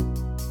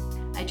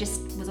I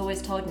just was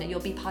always told, you'll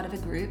be part of a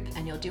group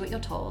and you'll do what you're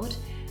told,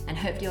 and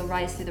hopefully you'll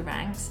rise through the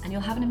ranks and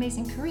you'll have an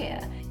amazing career.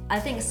 I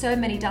think so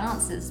many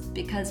dancers,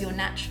 because you're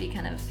naturally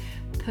kind of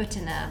put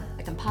in a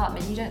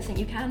compartment, you don't think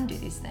you can do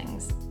these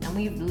things. And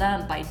we've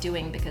learned by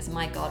doing, because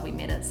my God, we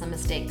made some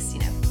mistakes,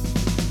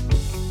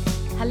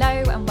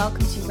 Hello and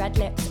welcome to Red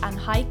Lips and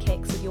High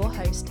Kicks with your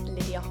host,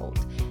 Lydia Holt.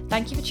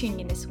 Thank you for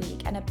tuning in this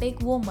week, and a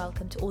big warm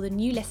welcome to all the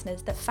new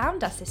listeners that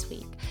found us this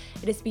week.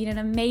 It has been an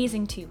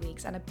amazing 2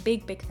 weeks, and a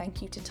big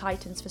thank you to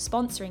Titans for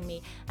sponsoring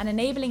me and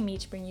enabling me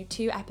to bring you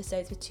 2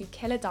 episodes with 2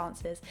 killer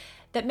dancers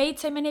that made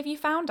so many of you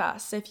found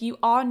us. So if you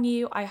are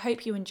new, I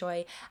hope you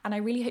enjoy, and I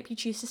really hope you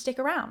choose to stick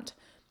around.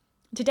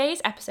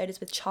 Today's episode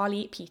is with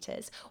Charlie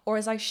Peters, or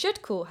as I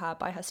should call her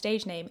by her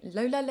stage name,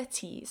 Lola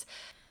Latisse.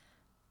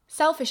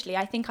 Selfishly,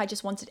 I think I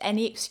just wanted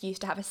any excuse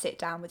to have a sit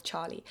down with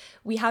Charlie.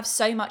 We have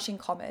so much in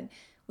common.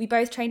 We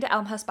both trained at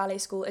Elmhurst Ballet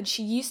School, and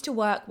she used to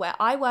work where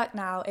I work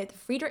now at the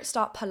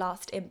Friedrichstadt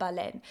Palast in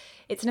Berlin.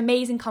 It's an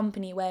amazing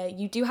company where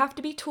you do have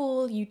to be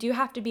tall, you do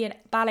have to be a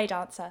ballet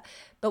dancer,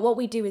 but what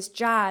we do is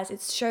jazz,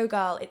 it's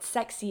showgirl, it's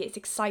sexy, it's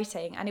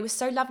exciting, and it was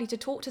so lovely to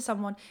talk to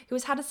someone who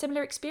has had a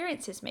similar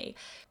experience as me.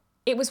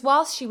 It was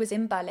whilst she was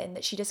in Berlin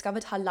that she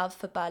discovered her love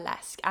for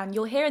burlesque, and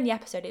you'll hear in the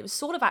episode it was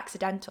sort of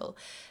accidental,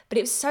 but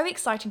it was so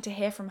exciting to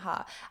hear from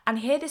her and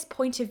hear this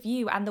point of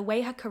view and the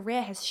way her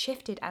career has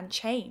shifted and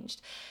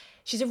changed.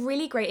 She's a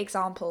really great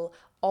example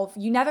of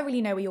you never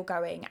really know where you're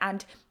going,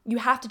 and you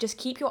have to just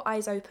keep your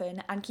eyes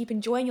open and keep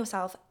enjoying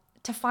yourself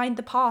to find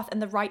the path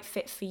and the right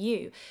fit for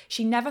you.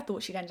 She never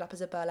thought she'd end up as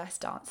a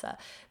burlesque dancer,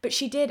 but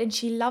she did, and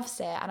she loves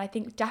it. And I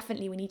think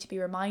definitely we need to be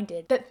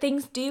reminded that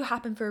things do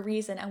happen for a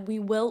reason, and we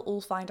will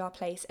all find our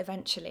place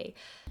eventually.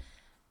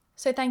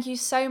 So thank you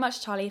so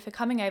much, Charlie, for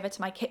coming over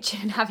to my kitchen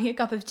and having a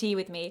cup of tea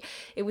with me.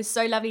 It was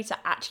so lovely to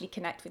actually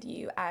connect with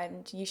you,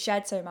 and you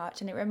shared so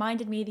much, and it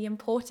reminded me the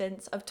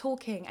importance of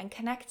talking and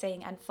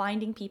connecting and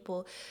finding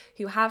people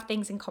who have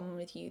things in common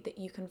with you that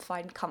you can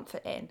find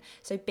comfort in.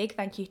 So big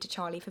thank you to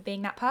Charlie for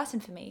being that person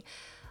for me.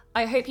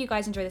 I hope you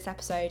guys enjoy this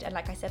episode, and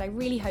like I said, I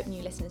really hope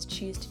new listeners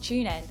choose to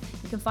tune in.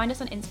 You can find us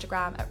on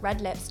Instagram at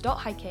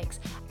redlips.hightKicks,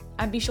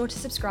 and be sure to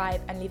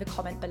subscribe and leave a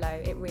comment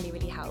below. It really,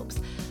 really helps.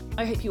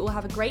 I hope you all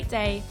have a great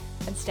day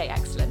and stay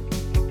excellent.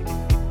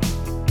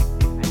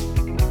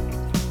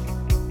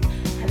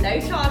 Hello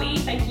Charlie,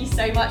 thank you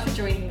so much for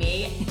joining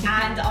me.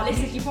 And our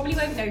listeners, you probably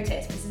won't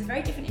notice, but this is a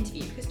very different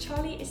interview because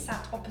Charlie is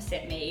sat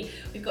opposite me.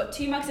 We've got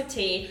 2 mugs of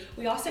tea.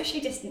 We are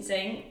socially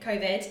distancing,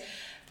 COVID,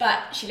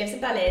 but she lives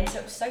in Berlin, so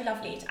it was so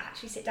lovely to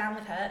actually sit down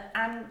with her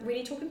and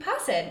really talk in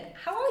person.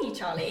 How are you,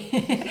 Charlie?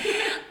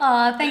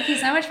 Oh, thank you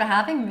so much for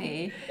having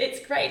me.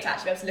 It's great to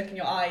actually be able to look in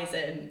your eyes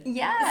and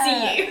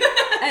see you.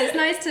 It's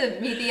nice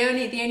to meet the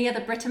only other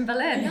Brit in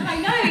Berlin. Yeah,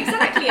 I know,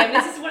 exactly. I mean,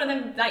 this is one of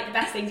the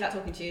best things about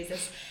talking to you is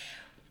this.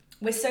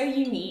 We're so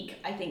unique,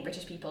 I think,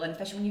 British people, and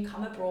especially when you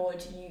come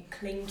abroad, you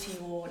cling to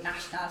your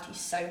nationality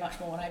so much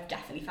more, and I've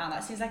definitely found that.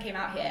 As soon as I came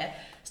out here,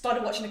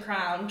 started watching The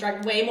Crown,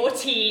 drank way more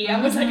tea,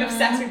 and was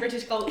obsessed with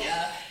British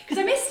culture, because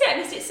I missed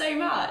it so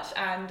much,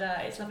 and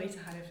it's lovely to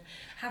kind of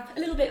have a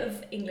little bit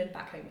of England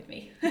back home with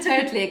me.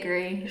 Totally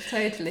agree,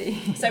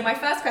 totally. So my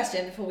first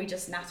question, before we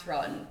just natter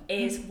on,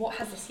 is what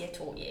has this year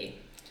taught you?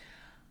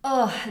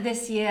 Oh,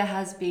 this year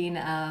has been,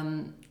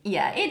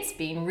 it's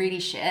been really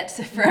shit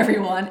for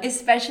everyone,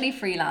 especially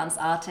freelance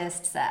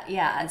artists.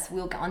 As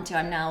we'll get onto,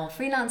 I'm now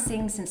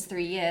freelancing since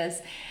 3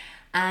 years.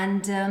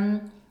 And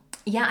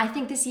I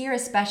think this year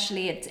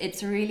especially,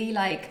 it's really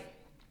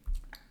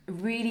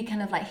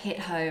kind of hit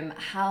home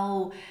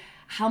how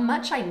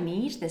much I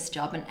need this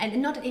job,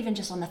 and not even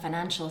just on the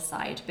financial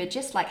side, but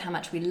just how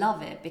much we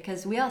love it,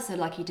 because we are so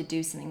lucky to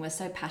do something we're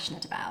so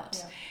passionate about.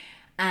 Yeah.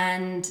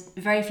 And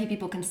very few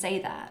people can say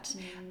that.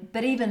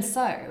 But even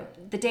so,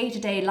 the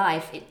day-to-day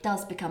life, it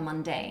does become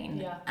mundane.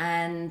 Yeah.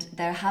 And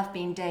there have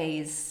been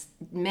days,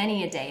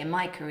 many a day in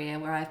my career,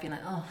 where I've been I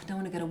don't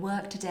want to go to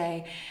work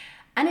today.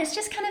 And it's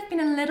just kind of been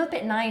a little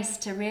bit nice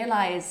to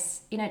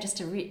realize, just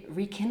to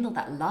rekindle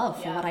that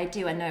love for what I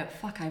do. And no,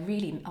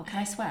 can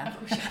I swear? Of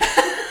course.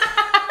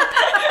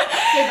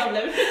 No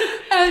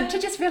problem. To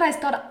just realize,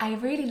 God, I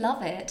really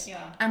love it.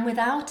 Yeah. And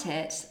without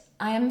it,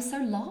 I am so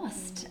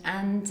lost.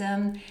 And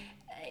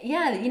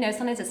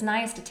sometimes it's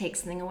nice to take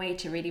something away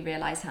to really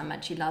realize how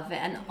much you love it.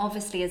 And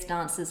obviously as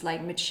dancers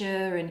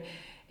mature, and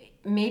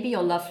maybe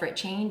your love for it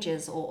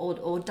changes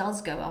or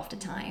does go after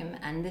time.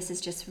 And this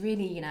is just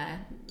really,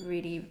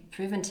 really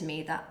proven to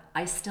me that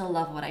I still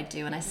love what I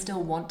do, and I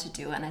still want to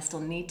do it, and I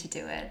still need to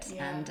do it.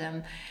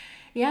 Yeah.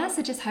 And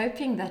so just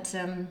hoping that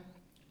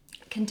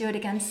can do it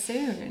again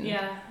soon.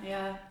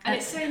 Yeah. And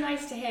it's so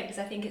nice to hear, because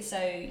I think it's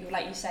so,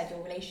 like you said,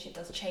 your relationship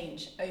does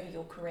change over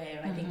your career.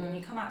 And I think when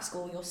you come out of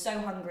school, you're so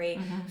hungry.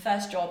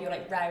 First job, you're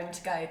raring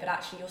to go. But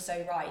actually, you're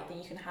so right that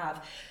you can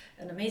have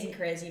an amazing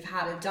career as you've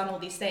had and done all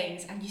these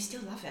things, and you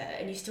still love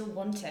it and you still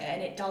want it,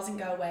 and it doesn't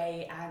go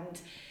away.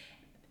 And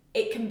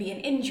it can be an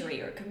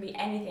injury or it can be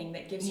anything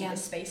that gives you the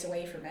space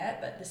away from it,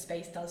 but the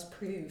space does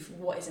prove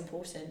what is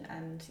important,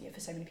 and for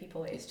so many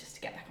people it is just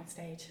to get back on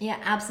stage. Yeah,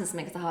 absence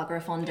makes the heart grow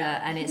fonder,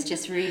 and it's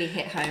just really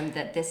hit home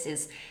that this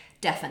is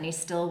definitely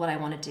still what I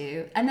want to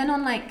do. And then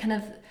on like kind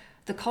of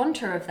the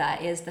contour of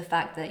that is the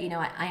fact that,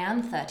 I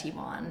am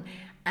 31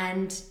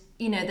 and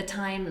the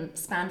time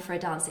span for a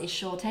dancer is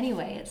short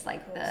anyway. It's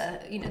like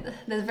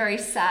the very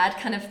sad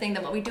kind of thing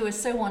that what we do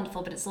is so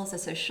wonderful, but it's also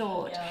so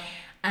short. Yeah.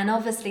 And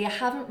obviously I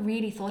haven't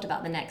really thought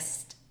about the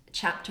next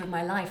chapter of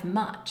my life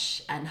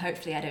much, and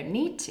hopefully I don't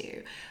need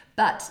to.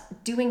 But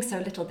doing so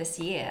little this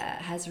year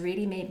has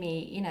really made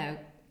me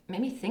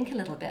think a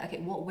little bit, okay,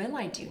 what will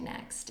I do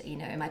next?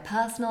 In my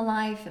personal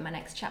life, in my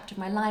next chapter of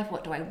my life,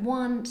 what do I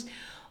want?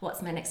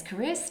 What's my next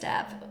career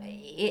step?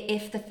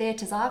 If the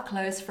theatres are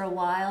closed for a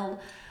while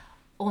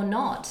or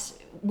not,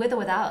 with or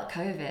without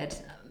COVID,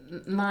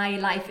 my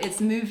life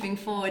is moving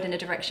forward in a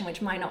direction which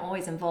might not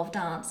always involve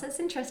dance. So it's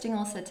interesting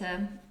also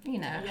to,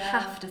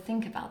 have to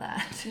think about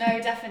that.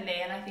 No,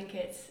 definitely. And I think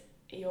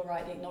you're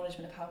right, the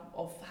acknowledgement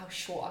of how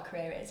short our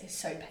career is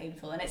so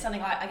painful. And it's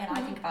something I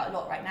think about a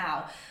lot right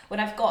now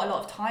when I've got a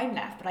lot of time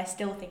left, but I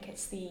still think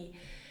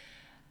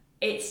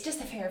it's just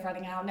the fear of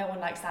running out. No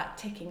one likes that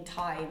ticking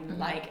time,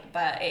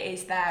 but it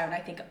is there. And I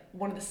think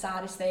one of the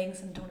saddest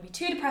things, and I don't want to be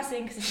too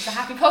depressing because this is a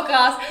happy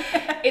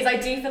podcast, is I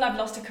do feel I've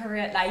lost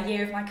a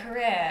year of my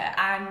career.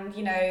 And,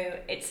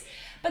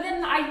 but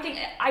then I think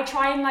I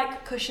try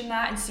and cushion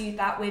that and soothe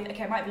that with,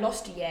 okay, I might have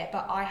lost a year,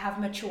 but I have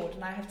matured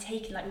and I have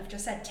taken, like we've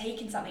just said,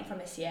 taken something from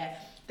this year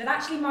that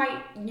actually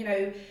might,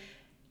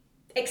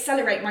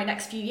 accelerate my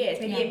next few years.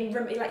 Maybe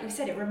like you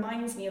said, it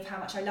reminds me of how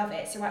much I love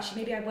it. So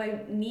actually maybe I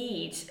won't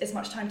need as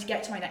much time to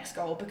get to my next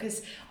goal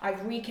because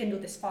I've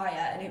rekindled this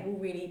fire and it will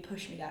really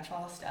push me there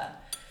faster.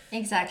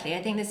 Exactly.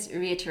 I think this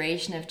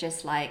reiteration of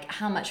just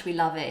how much we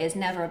love it is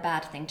never a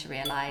bad thing to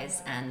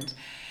realize. And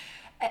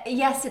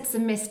yes, it's a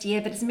missed year,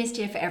 but it's a missed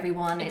year for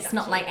everyone. Exactly. It's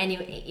not like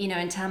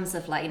in terms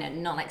of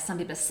not like some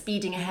people are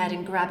speeding ahead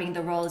and grabbing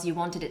the roles you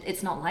wanted.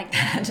 It's not like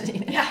that.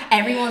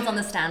 Everyone's on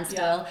the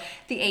standstill. Yeah.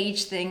 The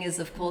age thing is,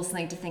 of course,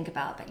 something to think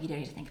about, but you don't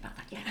need to think about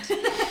that yet.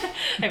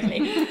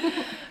 Hopefully.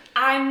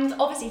 And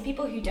obviously,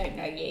 people who don't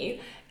know you,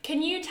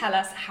 can you tell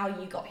us how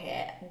you got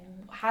here,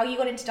 how you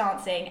got into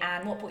dancing,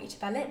 and what brought you to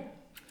Berlin?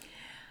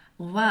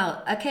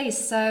 Wow. Okay.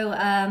 So,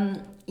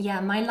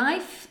 my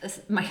life,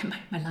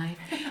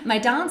 my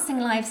dancing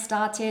life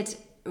started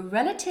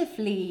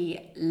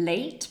relatively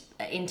late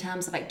in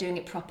terms of doing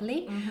it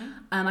properly.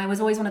 I was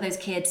always one of those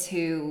kids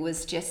who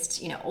was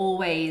just,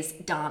 always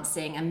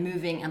dancing and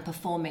moving and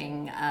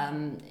performing.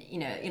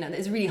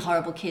 There's really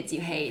horrible kids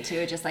you hate who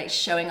are just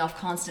showing off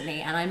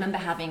constantly. And I remember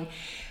having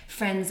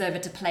friends over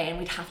to play and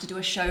we'd have to do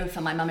a show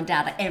for my mum and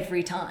dad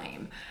every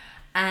time.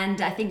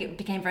 And I think it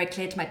became very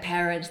clear to my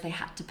parents they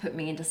had to put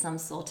me into some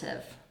sort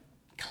of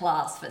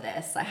class for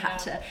this. I had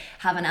to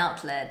have an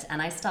outlet, and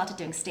I started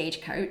doing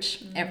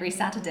Stagecoach every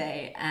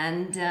Saturday.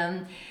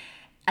 And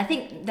I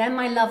think then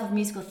my love of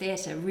musical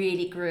theatre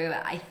really grew.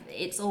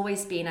 It's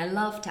always been, I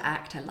love to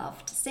act, I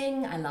love to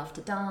sing, I love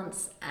to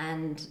dance,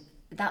 and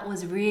that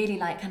was really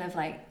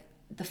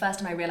the first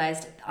time I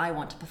realised I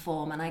want to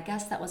perform. And I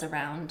guess that was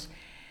around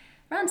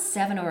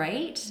 7 or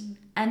 8.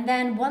 And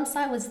then once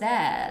I was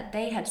there,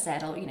 they had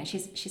said,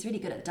 she's really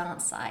good at the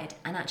dance side,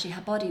 and actually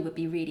her body would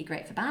be really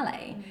great for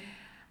ballet.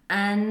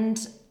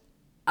 And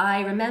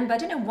I remember, I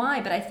don't know why,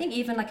 but I think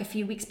even a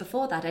few weeks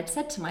before that, I'd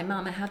said to my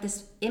mum, I have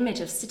this image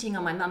of sitting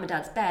on my mum and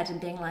dad's bed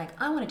and being like,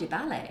 I want to do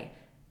ballet.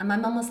 And my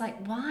mum was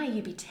like, why?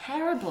 You'd be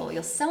terrible.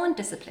 You're so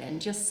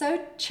undisciplined. You're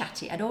so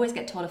chatty. I'd always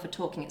get told off for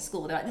talking at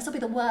school. They're like, this will be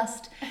the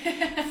worst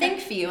thing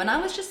for you. And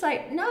I was just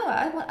like, no,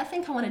 I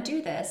think I want to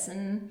do this.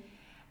 And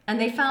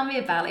they found me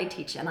a ballet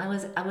teacher, and I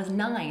was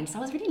 9, so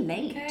I was really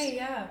late. Okay,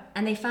 yeah.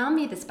 And they found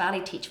me this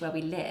ballet teacher where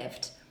we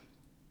lived,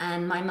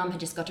 and my mum had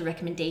just got a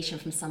recommendation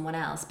from someone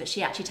else, but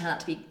she actually turned out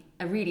to be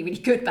a really, really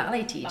good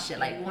ballet teacher,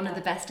 one of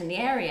the best in the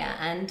area.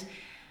 And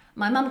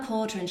my mum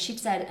called her, and she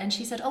said,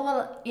 oh,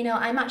 well,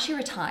 I'm actually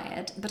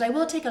retired, but I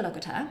will take a look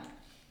at her.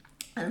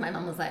 And my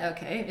mum was like,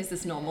 okay, is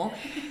this normal?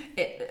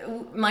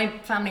 My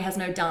family has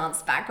no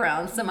dance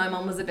background, so my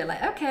mum was a bit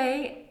like,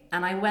 okay.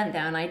 And I went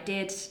there, and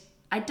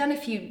I'd done a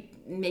few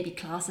maybe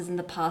classes in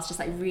the past, just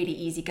really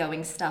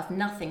easygoing stuff,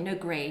 no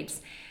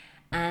grades.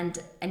 And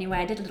anyway,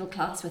 I did a little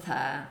class with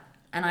her,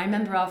 and I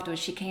remember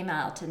afterwards she came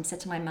out and said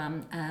to my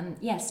mum,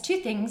 yes, 2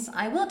 things,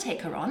 I will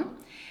take her on,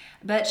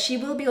 but she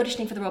will be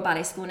auditioning for the Royal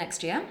Ballet School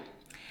next year.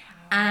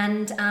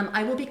 And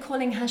I will be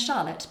calling her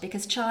Charlotte,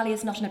 because Charlie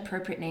is not an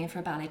appropriate name for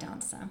a ballet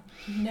dancer.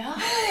 No!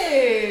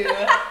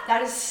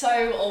 That is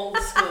so old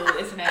school,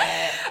 isn't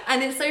it?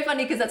 And it's so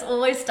funny because that's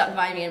always stuck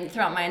by me, and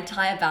throughout my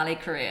entire ballet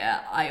career,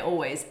 I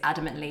always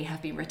adamantly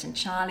have been written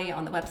Charlie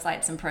on the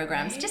websites and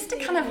programs, just to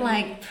kind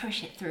of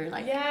push it through.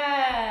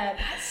 Yeah,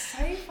 that's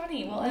so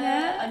funny. What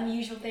an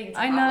unusual thing to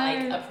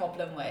have a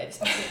problem with,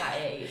 especially at that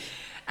age.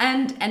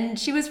 And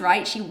she was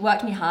right. She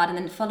worked me hard, and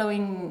then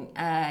following,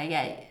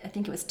 I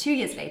think it was 2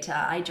 years later,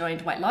 I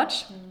joined White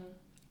Lodge,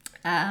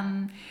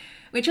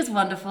 which was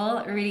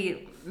wonderful.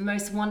 Really,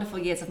 most wonderful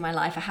years of my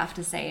life, I have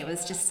to say. It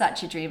was just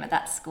such a dream at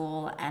that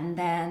school. And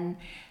then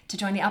to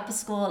join the upper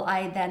school,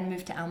 I then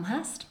moved to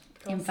Elmhurst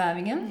in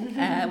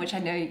Birmingham, which I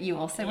know you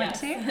also went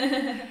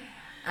to.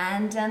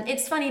 And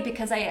it's funny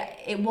because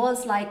it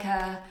was like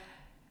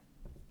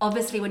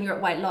obviously when you're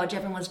at White Lodge,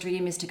 everyone's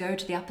dream is to go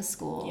to the upper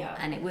school. Yeah.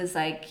 And it was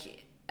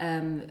like,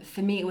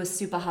 for me, it was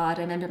super hard.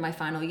 I remember my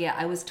final year,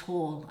 I was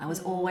tall. I was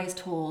always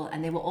tall.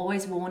 And they were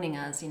always warning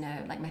us,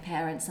 like my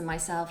parents and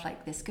myself,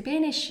 like this could be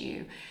an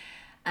issue.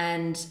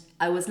 And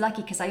I was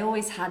lucky because I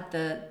always had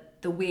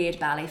the weird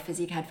ballet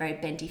physique. I had very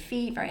bendy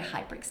feet, very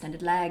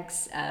hyperextended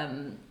legs,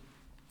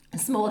 a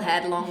small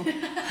head,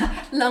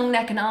 long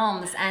neck and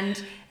arms.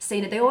 And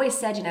so, they always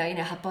said,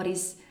 her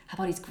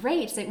body's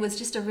great. So it was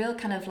just a real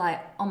kind of like,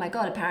 oh my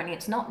God, apparently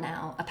it's not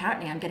now.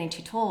 Apparently I'm getting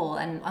too tall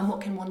and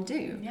what can one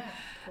do? Yeah,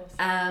 of course.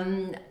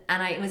 And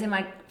it was in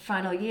my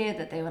final year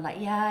that they were like,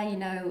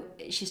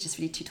 she's just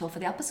really too tall for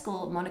the upper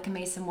school. Monica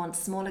Mason wants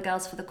smaller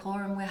girls for the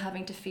core and we're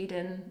having to feed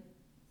in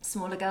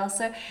smaller girls.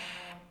 So,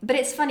 but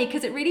it's funny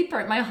because it really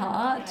broke my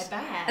heart.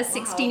 I bet. A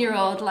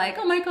 16-year-old, like,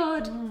 oh my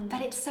God.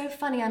 But it's so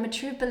funny. I'm a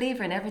true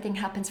believer in everything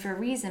happens for a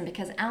reason,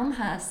 because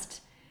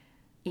Elmhurst,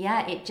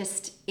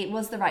 it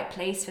was the right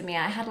place for me.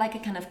 I had like a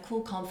kind of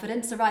cool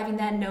confidence arriving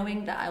there,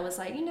 knowing that I was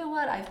like, you know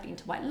what, I've been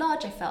to White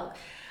Lodge.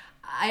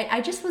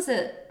 I just was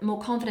a more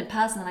confident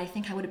person than I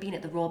think I would have been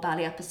at the Royal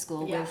Ballet Upper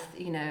School with,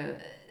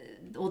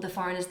 all the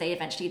foreigners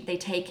they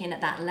take in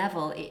at that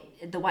level.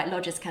 The White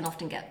Lodges can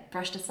often get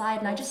brushed aside.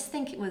 And I just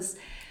think it was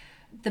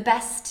the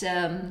best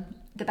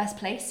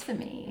place for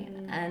me.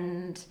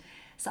 And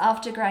so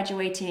after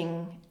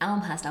graduating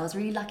Elmhurst, I was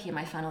really lucky in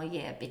my final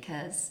year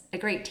because a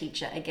great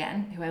teacher,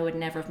 again, who I would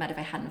never have met if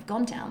I hadn't have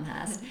gone to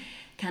Elmhurst,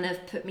 kind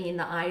of put me in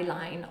the eye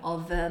line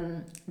of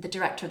the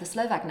director of the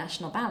Slovak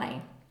National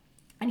Ballet.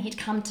 And he'd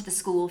come to the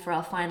school for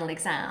our final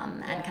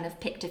exam and kind of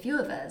picked a few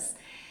of us.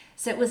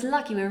 So it was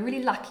lucky. We were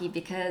really lucky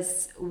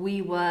because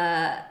we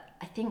were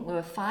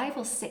 5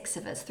 or 6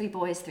 of us, 3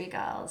 boys, 3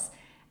 girls.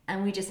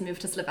 And we just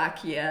moved to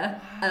Slovakia.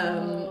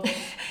 Wow.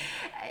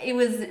 It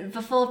was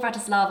before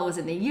Bratislava was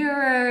in the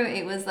Euro.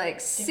 It was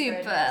like super,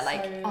 Different,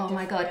 like, so oh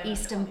my God, different.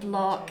 Eastern I can't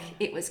Bloc. imagine.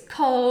 It was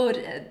cold.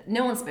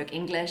 No one spoke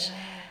English.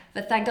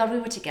 But thank God we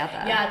were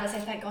together. Yeah, I was say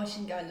thank God you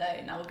didn't go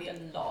alone. That would be a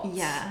lot.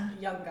 Yeah.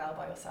 Young girl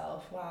by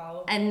yourself.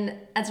 Wow. And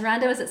as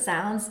random as it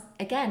sounds,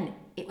 again,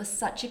 it was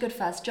such a good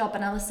first job.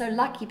 And I was so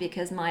lucky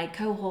because my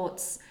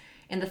cohorts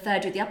in the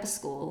third year of the upper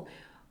school,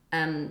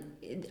 I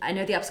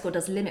know the upper school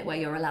does limit where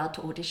you're allowed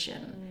to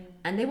audition.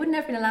 And they wouldn't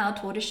have been allowed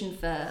to audition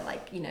for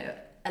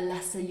a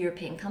lesser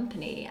European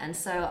company. And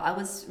so I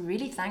was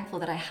really thankful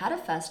that I had a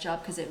first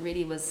job because it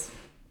really was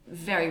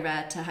very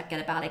rare to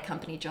get a ballet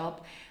company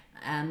job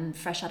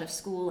fresh out of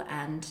school.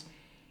 And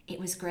it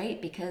was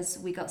great because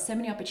we got so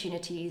many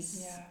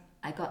opportunities. Yeah.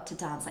 I got to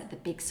dance like the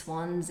big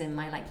swans in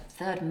my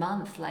 3rd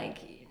month.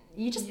 Like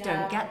you just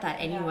don't get that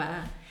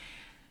anywhere.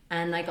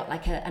 And I got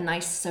like a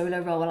nice solo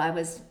role. I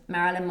was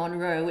Marilyn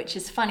Monroe, which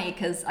is funny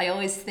because I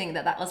always think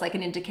that was like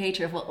an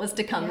indicator of what was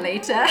to come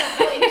later.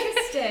 Oh,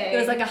 interesting. It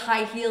was like a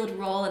high-heeled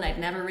role and I'd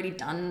never really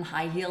done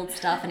high-heeled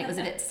stuff and it was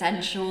a bit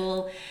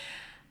sensual.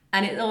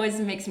 And it always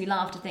makes me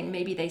laugh to think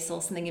maybe they saw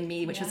something in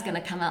me which was going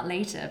to come out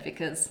later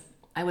because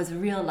I was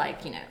real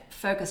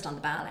focused on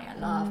the ballet. I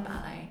love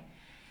ballet.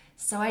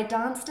 So I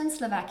danced in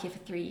Slovakia for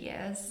 3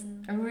 years,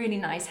 a really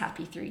nice,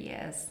 happy 3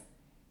 years.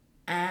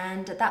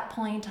 And at that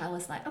point I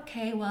was like,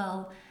 okay,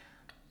 well,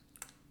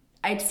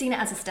 I'd seen it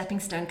as a stepping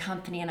stone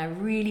company and I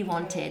really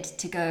wanted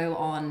to go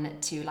on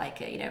to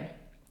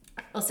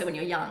also when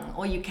you're young,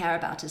 all you care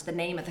about is the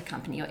name of the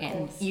company you're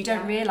in. You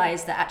don't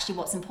realize that actually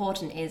what's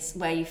important is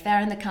where you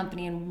fare in the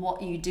company and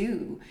what you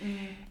do.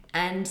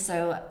 And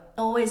so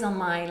always on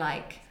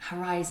my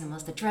horizon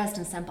was the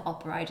Dresden Semper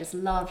Opera. I just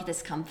loved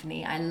this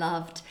company. I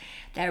loved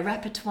their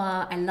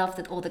repertoire. I loved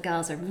that all the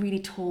girls are really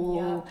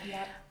tall.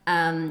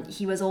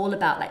 He was all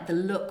about the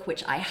look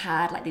which I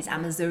had, these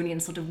Amazonian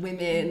sort of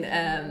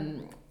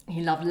women.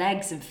 He loved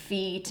legs and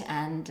feet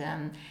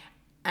and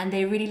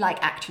they really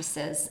like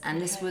actresses.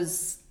 And this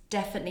was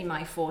definitely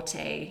my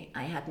forte.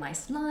 I had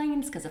nice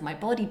lines because of my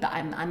body, but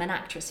I'm an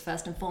actress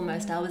first and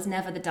foremost. I was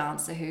never the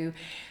dancer who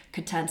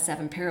could turn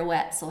 7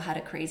 pirouettes or had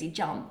a crazy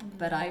jump,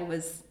 but I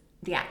was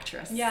the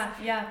actress.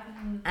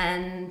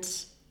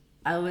 And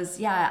I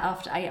was,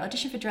 after I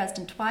auditioned for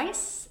Dresden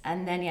twice,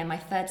 and then my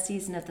 3rd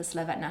season of the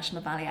Slovak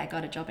National Ballet, I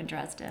got a job in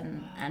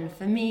Dresden. And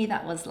for me,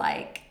 that was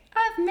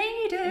I've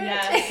made it.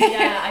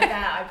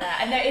 I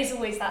bet. And there is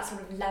always that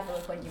sort of level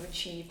of when you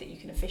achieve that you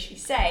can officially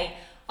say,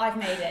 I've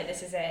made it,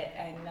 this is it.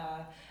 And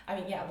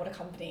what a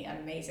company, and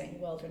amazing,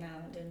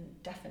 world-renowned,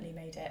 and definitely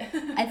made it.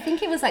 I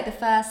think it was the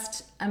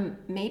first,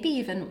 maybe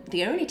even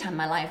the only time in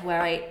my life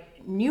where I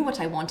knew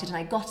what I wanted and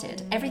I got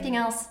it. Everything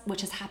else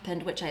which has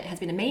happened, which has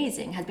been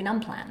amazing, has been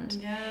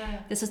unplanned.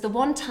 This was the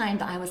one time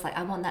that I was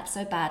I want that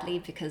so badly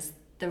because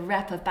the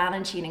rep of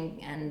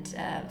Balanchine and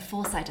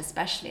Forsyth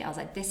especially, I was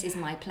like, this is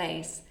my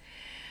place.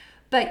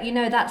 But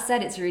that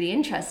said, it's really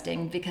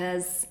interesting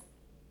because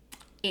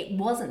it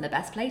wasn't the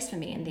best place for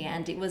me in the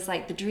end. It was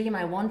like the dream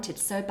I wanted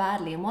so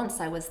badly. And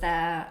once I was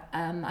there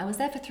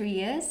for 3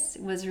 years.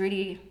 It was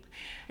really,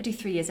 I do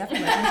 3 years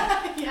everywhere.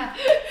 Yeah.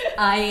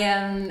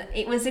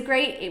 It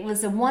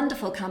was a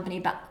wonderful company,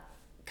 but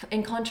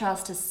in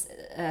contrast to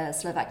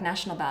Slovak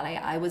National Ballet,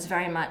 I was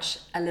very much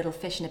a little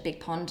fish in a big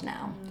pond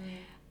now.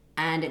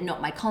 And it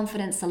knocked my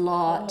confidence a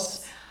lot.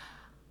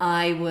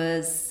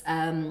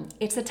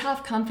 It's a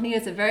tough company.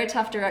 It's a very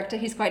tough director.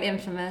 He's quite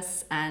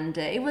infamous, and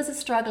it was a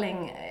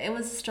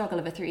struggle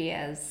over 3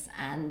 years.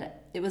 And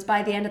it was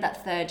by the end of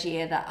that third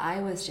year that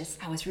I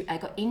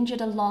got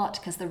injured a lot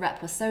because the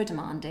rep was so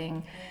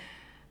demanding.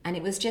 And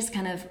it was just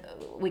kind of,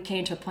 we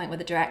came to a point with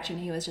the director,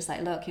 and he was just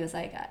like, look, he was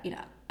like,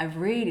 I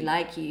really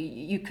like you.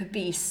 You could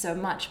be so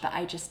much, but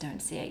I just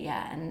don't see it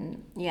yet.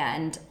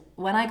 And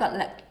when I got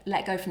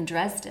let go from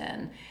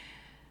Dresden,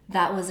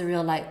 that was a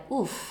real like,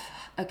 oof.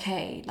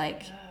 Okay,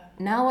 like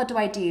now what do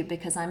I do?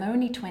 Because I'm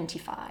only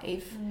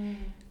 25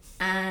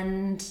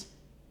 and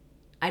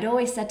I'd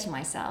always said to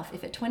myself,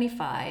 if at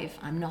 25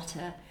 I'm not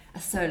a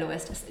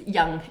soloist, a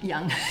young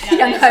host.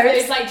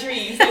 It's like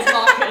dreams, those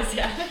markers,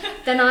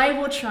 then I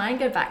will try and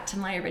go back to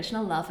my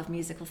original love of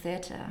musical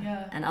theatre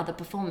and other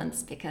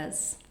performance,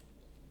 because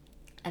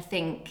I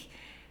think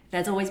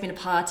there's always been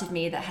a part of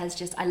me that has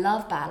just, I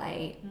love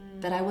ballet,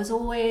 but I was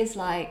always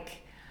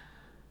like,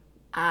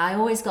 I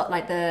always got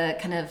like the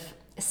kind of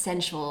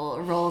essential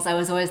roles. I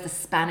was always the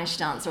Spanish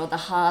dancer or the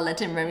harlot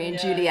in Romeo and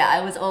Juliet.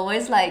 I was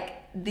always like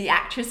the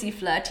actressy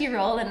flirty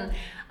role. And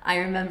I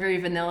remember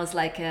even there was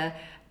like a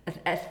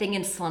thing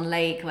in Swan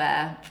Lake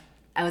where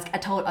I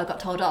got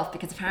told off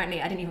because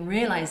apparently I didn't even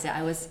realize it.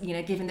 I was,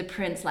 giving the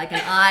prince like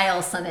an eye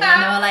or something,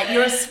 and they were like,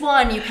 "You're a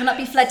swan. You cannot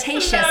be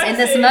flirtatious in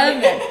this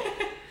moment."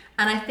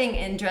 And I think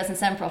in Dresden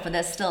Semperoper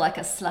there's still like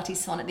a slutty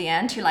swan at the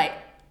end who like,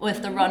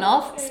 with the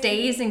runoff,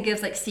 stays and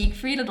gives like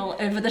Siegfried a little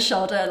over the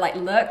shoulder like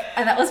look,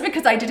 and that was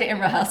because I did it in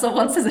rehearsal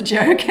once as a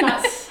joke. And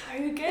that's so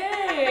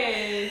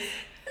good.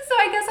 So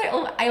I guess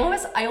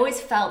I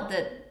always felt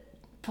that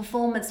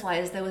performance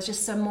wise there was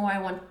just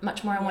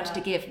much more I wanted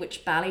to give,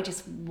 which ballet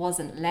just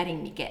wasn't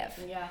letting me give.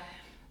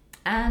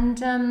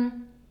 And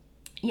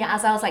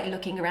as I was like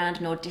looking around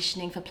and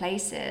auditioning for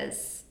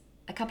places,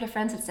 a couple of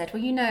friends had said,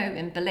 well,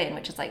 in Berlin,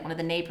 which is like one of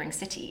the neighboring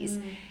cities,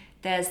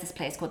 there's this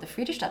place called the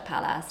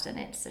Friedrichstadtpalast, and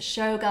it's a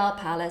showgirl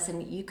palace,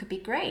 and you could be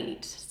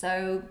great.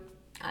 So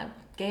I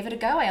gave it a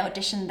go. I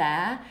auditioned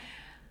there.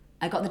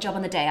 I got the job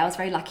on the day. I was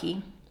very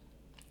lucky.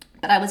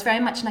 But I was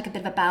very much like a bit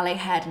of a ballet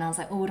head, and I was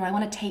like, oh, do I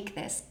want to take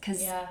this?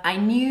 Because I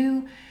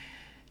knew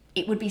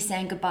it would be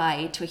saying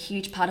goodbye to a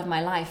huge part of my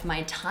life, my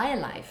entire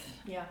life.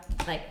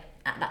 Like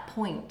at that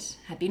point,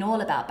 had been all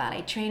about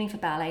ballet, training for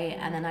ballet,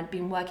 and then I'd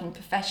been working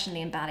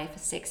professionally in ballet for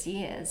 6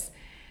 years.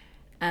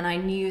 And I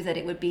knew that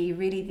it would be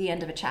really the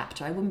end of a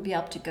chapter. I wouldn't be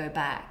able to go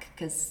back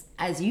because,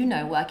 as you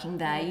know, working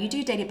there, you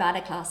do daily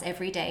ballet class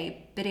every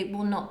day, but it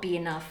will not be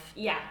enough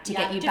to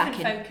get you back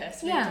in. Different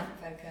focus.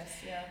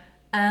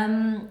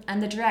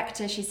 And the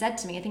director, she said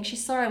to me, I think she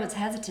saw I was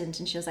hesitant,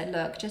 and she was like,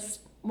 look,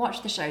 just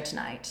watch the show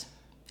tonight.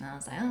 And I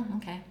was like, oh,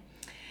 okay.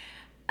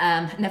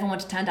 Never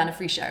want to turn down a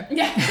free show.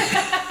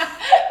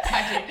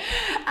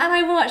 And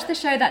I watched the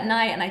show that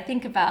night, and I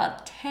think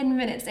about 10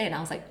 minutes in, I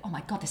was like, oh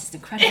my God, this is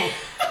incredible.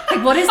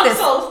 Like, what is this?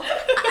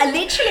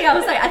 I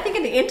was like, I think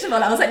in the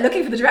interval, I was like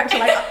looking for the director,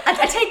 like,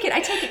 I take it,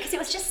 because it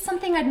was just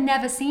something I'd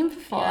never seen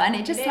before. And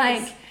it just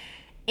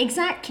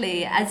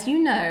exactly, as you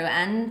know,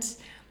 and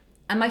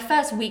my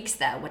first weeks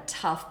there were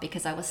tough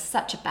because I was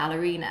such a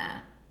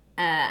ballerina.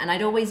 And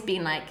I'd always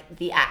been like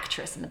the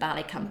actress in the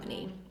ballet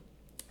company,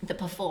 the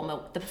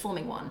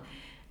performing one.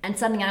 And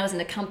suddenly I was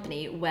in a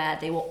company where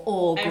they were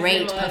all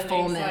great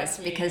performers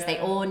because they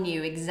all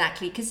knew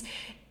exactly, because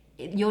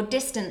your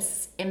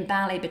distance in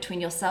ballet between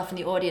yourself and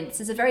the audience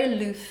is a very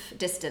aloof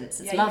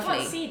distance. It's lovely.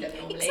 You can't see them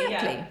normally.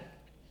 Exactly.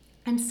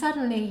 And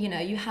suddenly,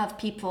 you have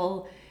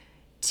people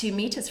 2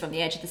 meters from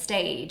the edge of the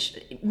stage,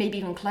 maybe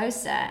even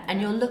closer,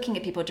 and you're looking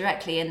at people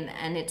directly,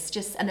 and it's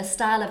just, and the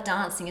style of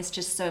dancing is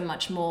just so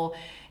much more,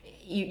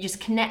 you just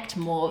connect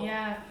more.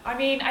 I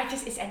mean,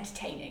 it's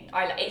entertaining.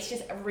 It's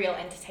just a real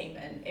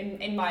entertainment.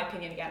 In my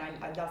opinion, again,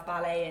 I love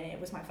ballet, and it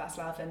was my first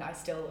love, and I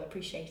still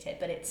appreciate it,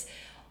 but it's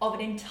of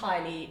an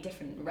entirely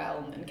different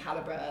realm and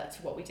calibre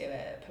to what we do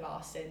at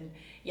Palast. And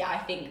I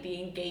think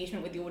the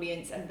engagement with the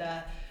audience and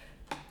the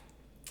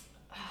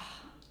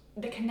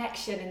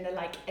connection and the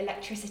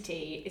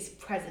electricity is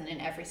present in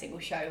every single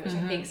show, which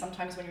I think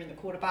sometimes when you're in the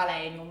quarter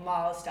ballet and you're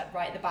miles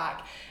right at the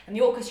back and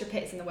the orchestra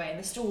pit's in the way and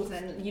the stalls,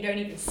 and then you don't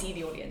even see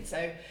the audience.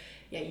 So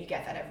you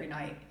get that every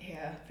night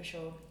here for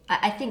sure.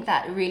 I think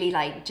that really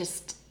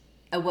just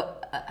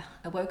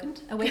awoken.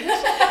 God,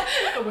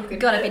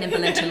 I've been in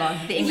Berlin too long.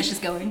 The English is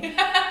going.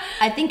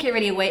 I think it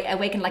really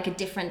awakened like a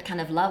different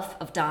kind of love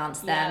of dance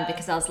then,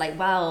 because I was like,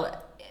 wow.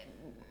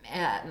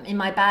 In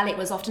my ballet, it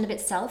was often a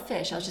bit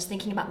selfish. I was just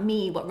thinking about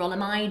me. What role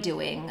am I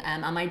doing?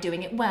 Am I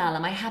doing it well?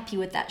 Am I happy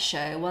with that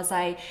show?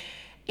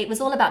 It was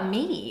all about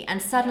me.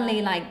 And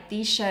suddenly,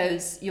 these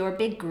shows, you're a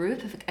big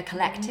group, a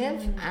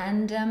collective,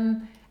 and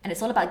And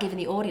it's all about giving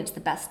the audience the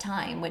best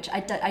time, which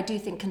I do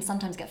think can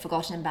sometimes get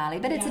forgotten in ballet,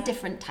 but it's a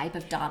different type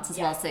of dance as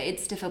well, so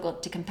it's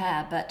difficult to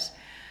compare. But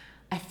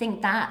I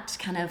think that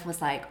kind of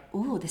was like,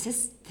 ooh, this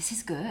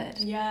is good.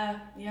 Yeah.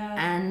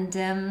 And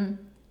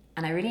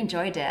I really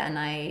enjoyed it, and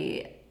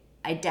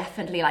I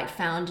definitely like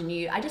found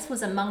I just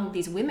was among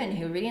these women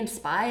who really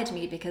inspired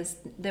me, because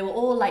they were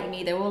all like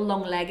me. They were all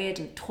long-legged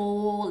and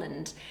tall,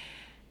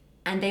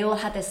 and they all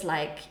had this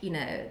like,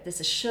 this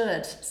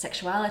assured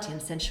sexuality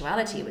and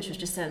sensuality, which was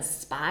just so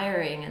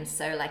inspiring and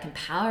so like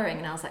empowering.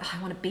 And I was like, oh,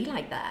 I want to be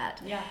like that.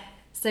 Yeah.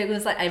 So it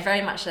was like, I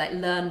very much like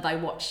learned by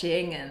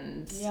watching,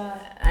 and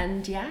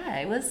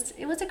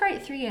it was a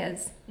great 3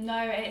 years. No,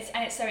 and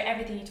it's so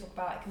everything you talk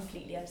about, I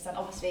completely understand.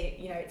 Obviously,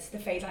 it's the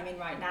phase I'm in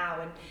right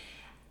now,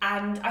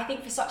 and I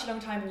think for such a long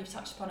time, and you've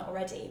touched upon it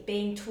already,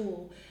 being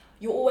tall,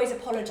 you're always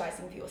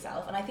apologising for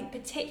yourself. And I think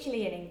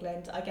particularly in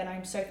England, again,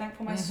 I'm so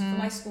thankful for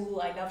my school.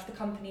 I loved the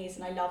companies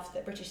and I loved the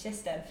British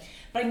system.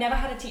 But I never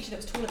had a teacher that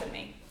was taller than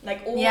me.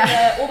 Like all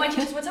my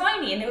teachers were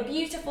tiny, and they were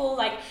beautiful.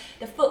 Like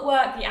the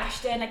footwork, the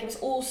Ashton, like it was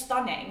all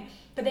stunning.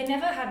 But they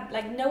never had,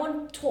 like, no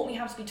one taught me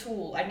how to be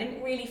tall. I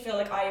didn't really feel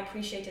like I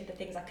appreciated the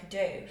things I could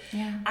do.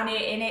 Yeah. And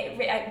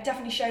it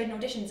definitely showed in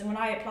auditions. And when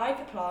I applied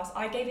for class,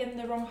 I gave them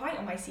the wrong height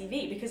on my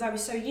CV, because I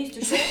was so used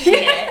to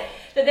shortening it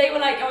that they were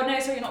like, oh no,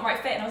 sorry, you're not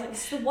right fit. And I was like,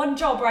 this is the one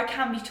job where I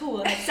can be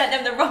tall. And I sent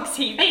them the wrong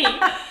CV.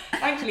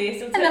 Thankfully, they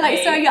still took me. And they're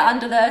like, so you're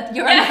under the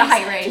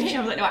height range. I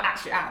was like, no, I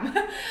actually am.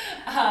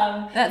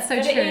 That's so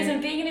but true. It is,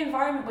 and being in an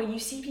environment where you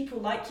see people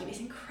like you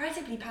is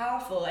incredibly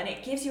powerful, and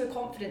it gives you a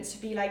confidence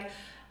to be like,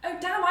 oh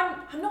damn,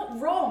 I'm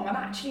not wrong, I'm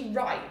actually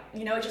right.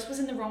 I just was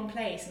in the wrong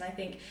place. And I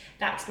think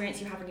that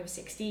experience you have when you were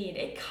 16,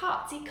 it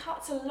cuts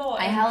a lot.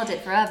 I held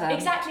it forever.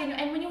 Exactly,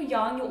 and when you're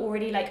young, you're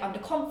already like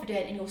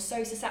underconfident, and you're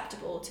so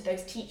susceptible to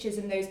those teachers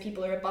and those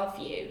people who are above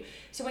you.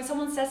 So when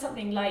someone says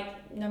something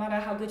like, no matter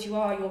how good you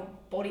are, your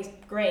body's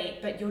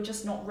great, but you're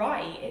just not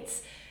right,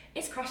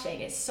 it's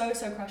crushing. It's so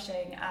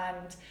crushing,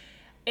 and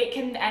it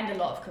can end a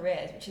lot of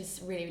careers, which is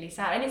really, really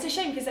sad. And it's a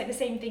shame, because like the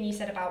same thing you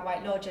said about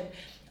White Lodge, and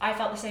I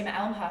felt the same at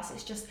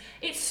Elmhurst.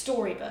 It's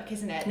storybook,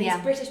 isn't it? These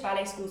British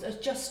ballet schools are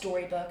just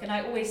storybook. And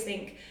I always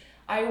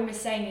remember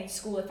saying in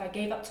school, if I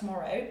gave up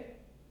tomorrow,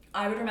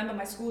 I would remember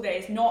my school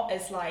days not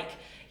as like,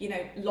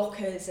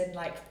 lockers and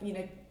like,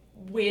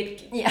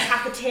 weird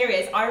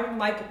cafeterias. I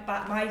remember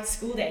my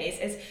school days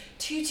as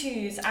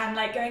tutus and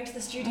like going to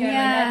the studio,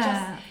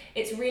 and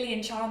it's really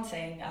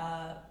enchanting.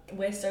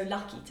 We're so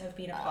lucky to have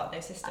been a part of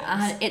those systems.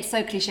 It's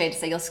so cliche to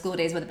say your school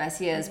days were the best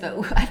years, but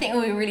I think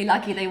we were really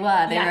lucky they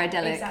were. They were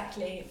idyllic.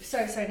 Exactly.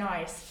 So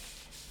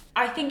nice.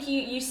 I think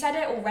you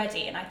said it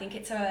already, and I think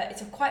it's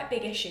a quite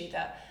big issue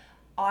that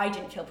I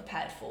didn't feel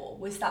prepared for,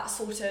 was that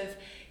sort of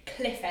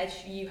cliff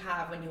edge you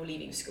have when you're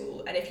leaving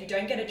school, and if you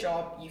don't get a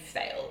job, you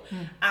fail.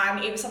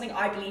 And it was something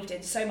I believed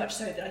in so much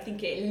so that I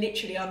think it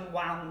literally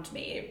unwound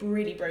me. It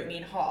really broke me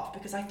in half,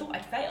 because I thought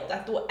I'd failed. I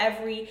thought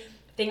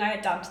everything I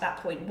had done to that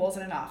point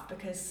wasn't enough,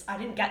 because I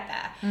didn't get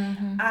there.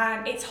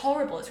 And it's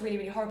horrible. It's really,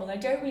 really horrible. And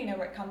I don't really know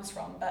where it comes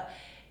from, but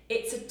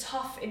it's a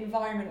tough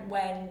environment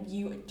when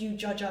you do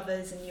judge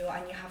others, and you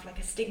have like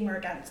a stigma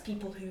against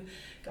people who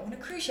go on a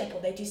cruise ship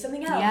or they do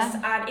something else.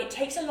 And it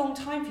takes a long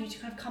time for you to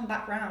kind of come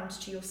back round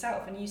to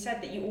yourself. And you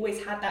said that you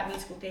always had that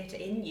musical theatre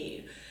in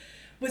you.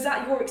 Was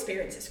that your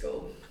experience at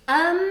school?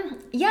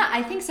 Yeah,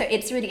 I think so.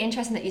 It's really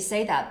interesting that you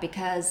say that,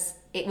 because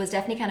it was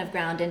definitely kind of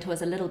ground into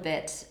us a little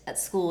bit at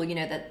school,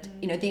 that,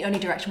 the only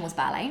direction was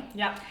ballet.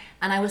 Yeah.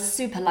 And I was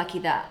super lucky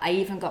that I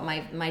even got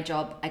my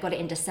job. I got it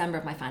in December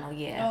of my final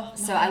year. Oh,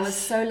 nice. So I was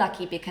so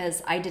lucky,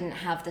 because I didn't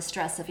have the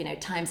stress of,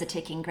 times are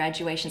ticking,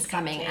 graduation's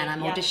coming, and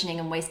I'm auditioning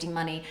and wasting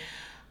money.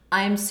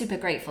 I'm super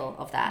grateful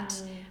of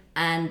that.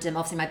 And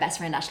obviously my best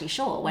friend Ashley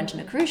Shaw went on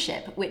a cruise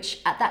ship,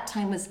 which at that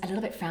time was a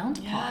little bit frowned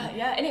upon.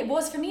 Yeah, and it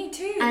was for me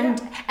too.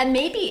 And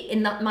maybe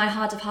in my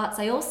heart of hearts,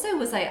 I also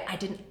was like,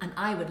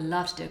 I would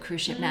love to do a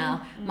cruise ship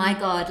now. My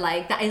God,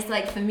 like that is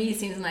like, for me,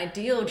 seems an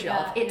ideal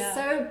job. It's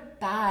so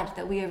bad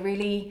that we are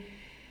really,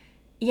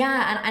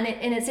 and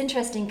it's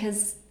interesting,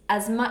 because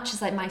as much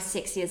as like my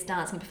 6 years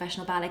dancing in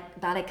professional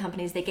ballet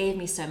companies, they gave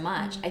me so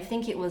much. I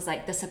think it was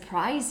like the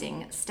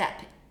surprising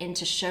step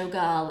into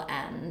Showgirl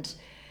and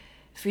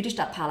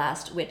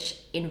Friedrichstadtpalast, which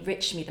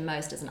enriched me the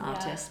most as an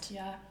artist,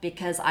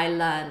 because I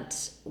learned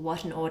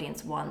what an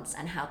audience wants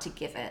and how to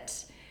give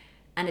it.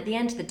 And at the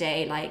end of the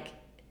day, like,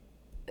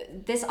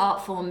 this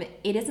art form,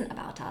 it isn't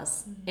about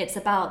us. It's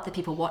about the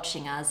people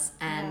watching us.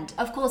 And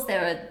of course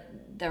there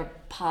are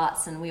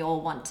parts, and we all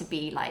want to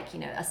be like,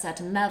 a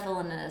certain level,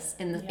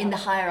 and in the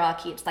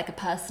hierarchy, it's like a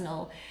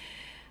personal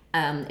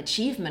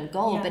achievement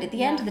goal. But at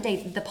the end of the day,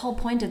 the whole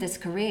point of this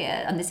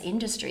career and this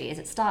industry is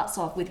it starts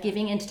off with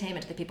giving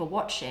entertainment to the people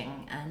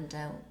watching, and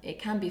it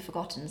can be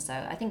forgotten. So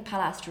I think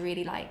Palast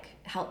really like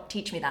helped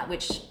teach me that,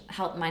 which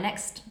helped my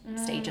next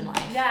stage in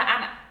life. Yeah,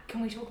 and Can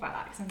we talk about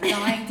that? Because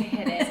I'm dying to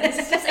hear this. And this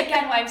is just,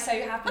 again, why I'm so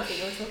happy that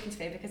you're talking to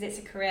me, because it's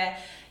a career,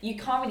 you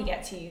can't really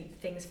get to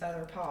things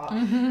further apart.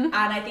 And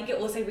I think it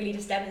also really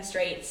just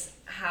demonstrates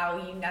how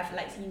you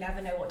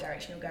never know what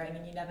direction you're going,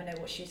 and you never know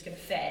what shoe's going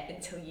to fit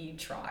until you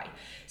try.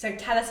 So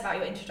tell us about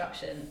your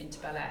introduction into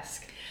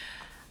burlesque.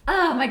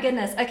 Oh my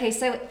goodness. Okay,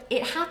 so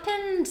it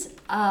happened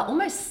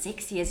almost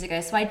 6 years ago.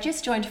 So I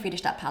just joined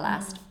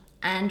Friedrichstadtpalast.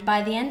 And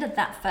by the end of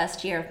that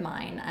first year of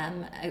mine,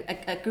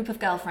 a group of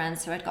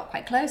girlfriends who I'd got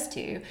quite close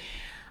to,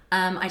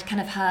 I'd kind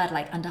of heard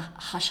like under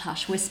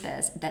hush-hush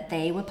whispers that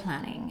they were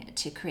planning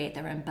to create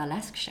their own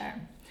burlesque show.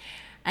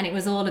 And it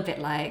was all a bit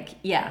like,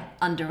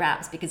 under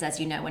wraps, because as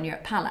you know, when you're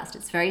at Palast,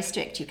 it's very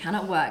strict. You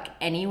cannot work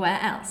anywhere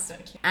else.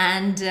 Exactly.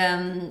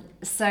 And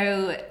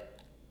so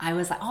I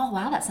was like, oh,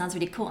 wow, that sounds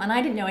really cool. And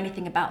I didn't know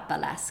anything about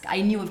burlesque.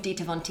 I knew of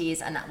Dita Von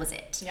Teese, and that was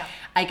it. Yeah.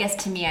 I guess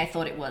to me, I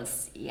thought it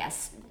was,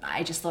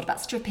 I just thought about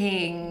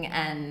stripping,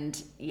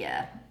 and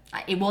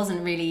it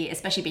wasn't really,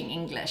 especially being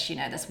English,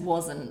 this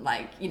wasn't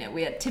like,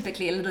 we're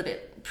typically a little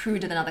bit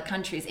pruder than other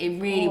countries.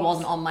 It really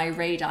wasn't on my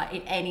radar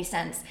in any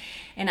sense.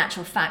 In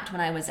actual fact,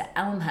 when I was at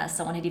Elmhurst,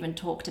 someone had even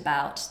talked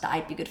about that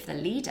I'd be good for the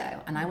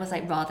Lido, and I was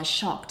like rather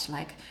shocked,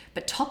 like,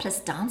 but topless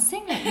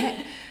dancing? Like,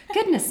 no,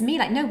 goodness me,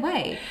 like, no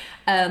way.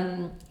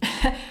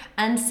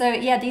 And so,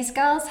 these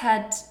girls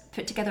had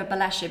put together a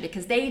burlesque show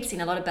because they'd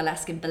seen a lot of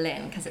burlesque in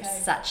Berlin, because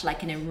it's such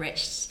like an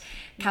enriched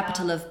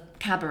capital of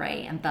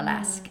cabaret and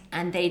burlesque.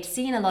 And they'd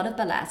seen a lot of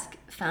burlesque,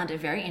 found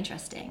it very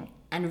interesting,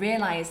 and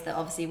realized that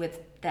obviously with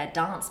their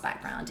dance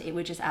background, it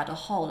would just add a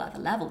whole other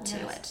level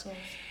to it.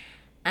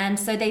 And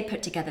so they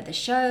put together the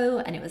show,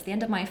 and it was the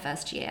end of my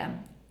first year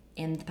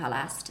in the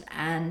Palast,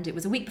 and it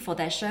was a week before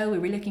their show. We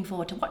were looking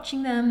forward to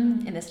watching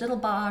them in this little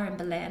bar in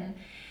Berlin,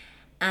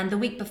 and the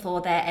week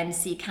before, their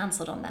MC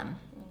cancelled on them.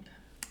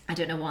 I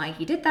don't know why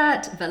he did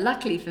that, but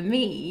luckily for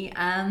me,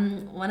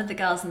 one of the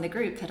girls in the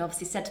group had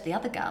obviously said to the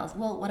other girls,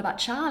 well, what about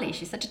Charlie?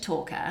 She's such a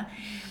talker,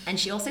 and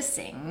she also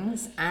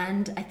sings,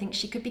 and I think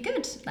she could be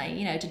good,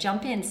 to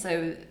jump in.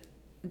 So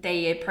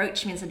they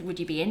approached me and said, would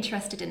you be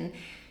interested in,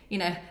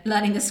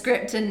 learning the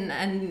script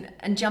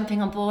and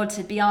jumping on board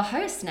to be our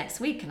host next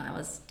week? And I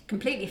was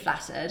completely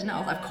flattered, and I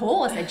was like, of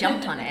course, I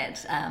jumped on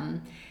it.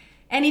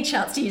 Any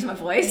chance to use my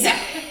voice?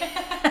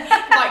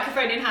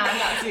 Microphone in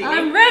hand, absolutely.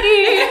 I'm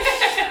ready.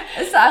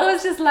 So I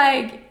was just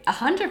like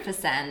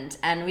 100%,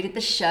 and we did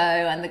the show,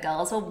 and the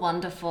girls were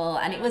wonderful,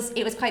 and it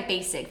was quite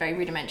basic, very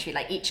rudimentary.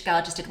 Like each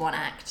girl just did one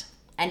act,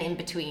 and in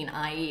between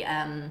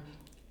I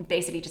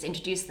basically just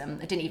introduced them.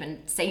 I didn't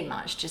even say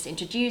much, just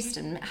introduced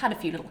and had a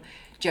few little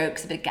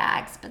jokes, a bit of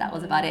gags, but that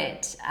was about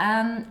it.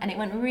 And it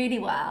went really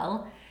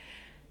well.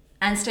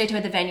 And straight away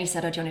the venue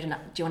said, do you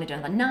want to do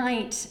another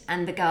night?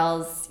 And the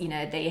girls,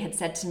 they had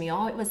said to me,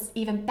 it was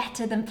even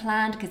better than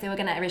planned, because they were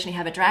going to originally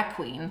have a drag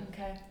queen.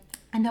 Okay.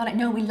 And they were like,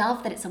 no, we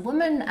love that it's a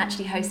woman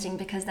actually hosting,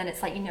 because then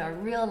it's like, a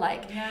real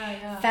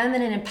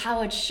feminine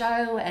empowered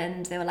show.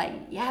 And they were like,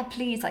 yeah,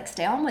 please,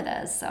 stay on with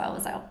us. So I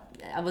was like,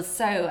 I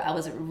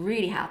was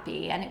really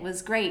happy, and it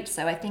was great.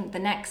 So I think the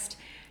next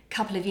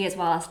couple of years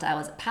whilst I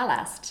was at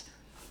Palast,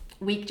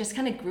 we just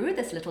kind of grew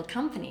this little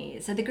company.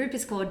 So the group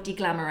is called Die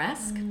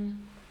Glamouresque,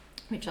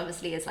 which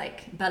obviously is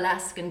like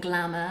burlesque and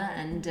glamour,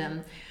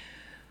 and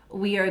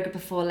we are a group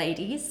of 4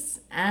 ladies,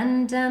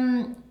 and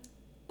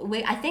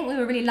I think we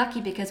were really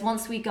lucky, because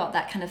once we got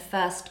that kind of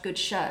first good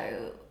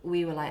show,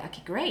 we were like,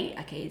 okay, great,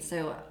 okay,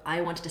 so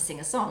I wanted to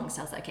sing a song,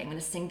 so I was like, okay, I'm going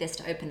to sing this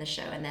to open the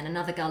show, and then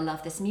another girl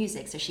loved this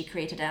music, so she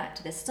created an act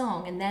to this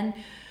song, and then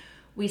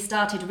we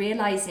started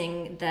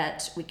realizing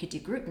that we could do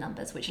group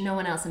numbers, which no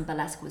one else in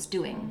burlesque was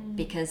doing,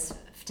 because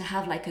to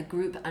have like a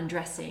group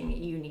undressing,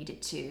 you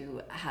needed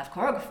to have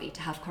choreography.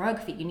 To have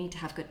choreography, you need to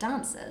have good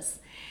dancers.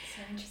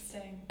 So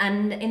interesting.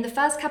 And in the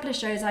first couple of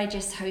shows, I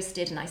just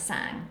hosted and I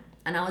sang,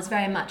 and I was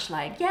very much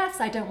like, yes,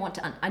 I don't want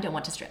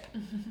to strip.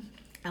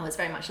 I was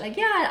very much like,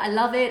 yeah, I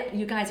love it.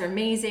 You guys are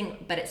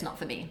amazing, but it's not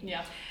for me.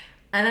 Yeah.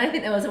 And then I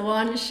think there was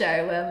one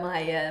show where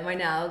my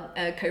now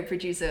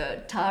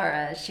co-producer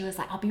Tara, she was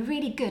like, I'll be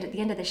really good at the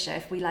end of the show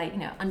if we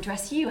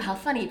undress you. How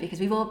funny, because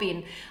we've all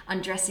been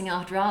undressing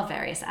after our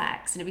various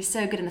acts, and it'd be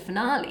so good in the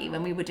finale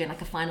when we were doing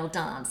like a final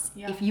dance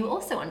if you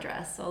also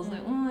undress. So I was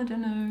like, I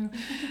don't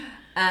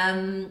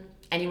know.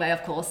 Anyway,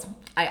 of course,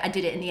 I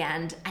did it in the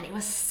end, and it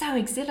was so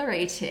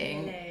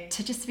exhilarating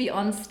to just be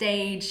on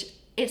stage.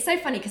 It's so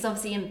funny because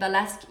obviously in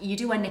burlesque you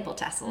do wear nipple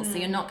tassels, so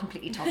you're not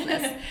completely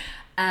topless.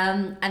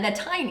 And they're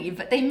tiny,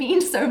 but they mean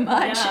so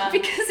much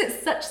because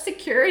it's such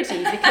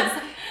security, because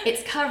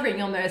it's covering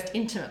your most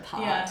intimate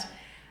part.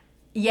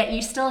 Yet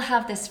you still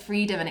have this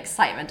freedom and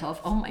excitement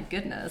of, oh my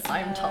goodness,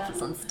 I'm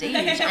topless on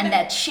stage, and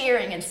they're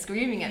cheering and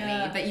screaming at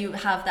me, but you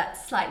have that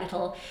slight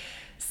little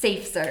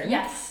safe zone.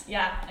 Yes,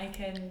 I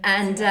can.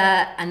 And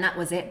that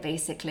was it,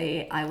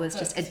 basically. I was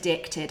just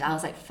addicted. I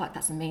was like, fuck,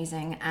 that's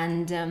amazing.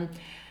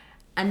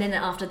 And then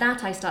after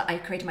that, I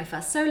created my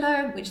first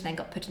solo, which then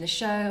got put in the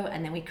show,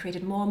 and then we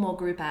created more and more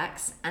group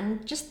acts,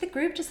 and just the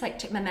group just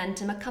took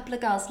momentum. A couple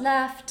of girls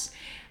left,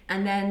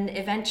 and then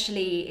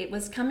eventually it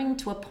was coming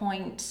to a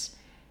point.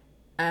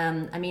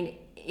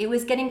 it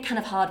was getting kind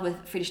of hard with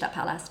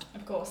Friedrichstadtpalast.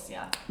 Of course,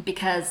 yeah.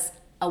 Because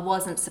I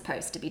wasn't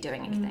supposed to be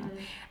doing anything.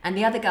 And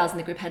the other girls in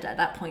the group had at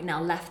that point now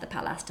left the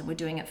Palast and were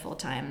doing it full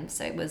time.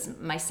 So it was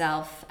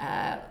myself,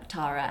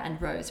 Tara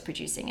and Rose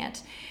producing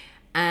it.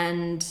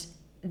 And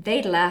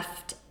they'd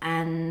left,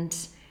 and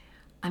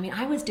I mean,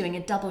 I was doing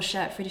a double show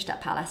at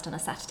Friedrichstadtpalast on a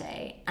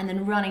Saturday and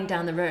then running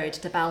down the road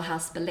to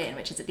Ballhaus Berlin,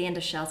 which is at the end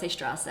of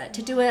Schellseestrasse,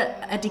 to do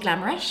a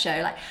de-glamorous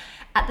show. Like,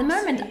 at the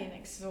moment,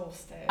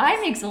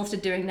 I'm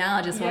exhausted doing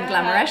now just one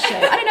glamorous show.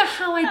 I don't know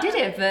how I did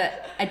it,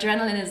 but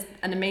adrenaline is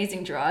an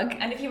amazing drug.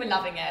 And if you were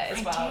loving it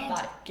as well,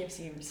 that gives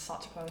you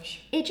such a push.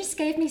 It just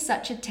gave me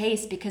such a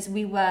taste because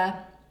we were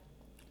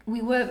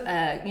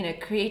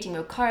creating, we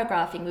were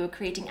choreographing, we were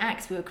creating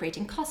acts, we were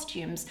creating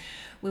costumes,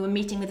 we were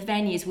meeting with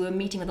venues, we were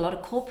meeting with a lot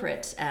of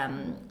corporate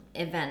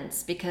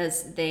events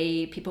because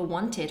people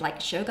wanted like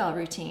showgirl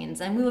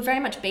routines, and we were very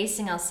much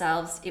basing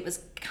ourselves.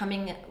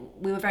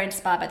 We were very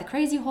inspired by the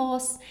Crazy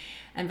Horse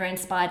and very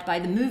inspired by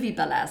the movie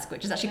burlesque,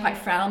 which is actually quite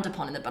frowned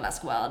upon in the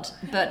burlesque world.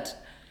 But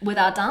with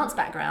our dance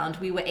background,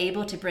 we were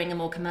able to bring a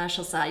more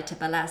commercial side to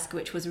burlesque,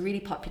 which was really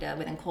popular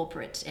within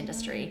corporate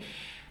industry.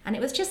 And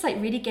it was just like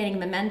really gaining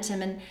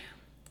momentum. And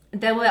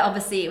there were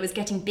it was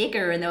getting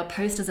bigger, and there were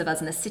posters of us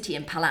in the city,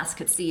 and Palast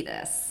could see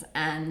this.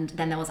 And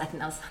then there was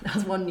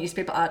one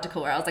newspaper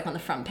article where I was like on the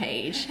front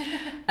page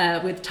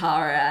with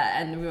Tara,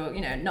 and we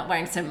were, not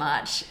wearing so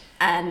much.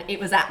 And it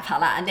was at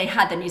Palast, and they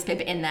had the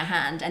newspaper in their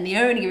hand. And the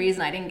only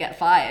reason I didn't get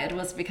fired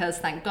was because,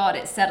 thank God,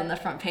 it said on the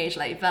front page,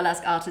 like,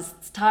 burlesque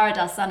artists Tara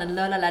Darsan and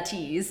Lola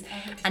Latiz,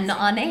 and not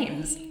our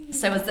names.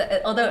 So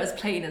although it was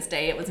plain as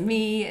day, it was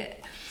me.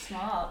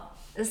 Smart.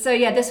 So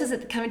yeah, this was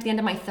coming to the end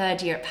of my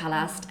third year at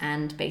Palast,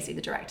 and basically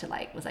the director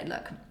was like,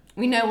 look,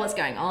 we know what's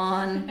going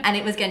on. And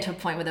it was getting to a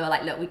point where they were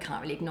like, look, we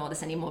can't really ignore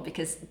this anymore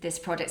because this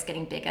project's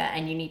getting bigger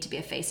and you need to be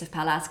a face of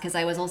Palast. Because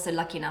I was also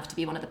lucky enough to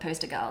be one of the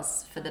poster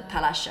girls for the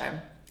Palast show.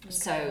 Okay.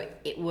 So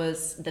it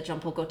was the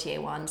Jean-Paul Gaultier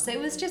one. So it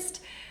was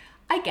just,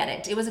 I get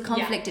it. It was a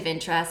conflict of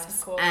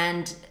interests. Of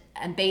and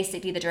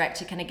basically the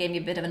director kind of gave me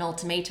a bit of an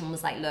ultimatum and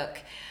was like, look,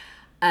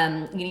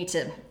 you need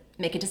to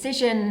make a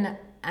decision.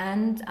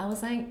 And I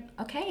was like,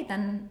 okay,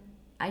 then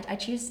I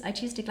choose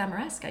De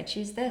Glamouresque. I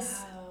choose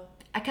this. Wow.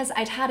 Because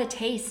I'd had a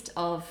taste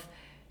of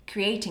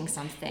creating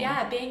something.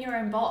 Yeah, being your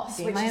own boss,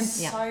 which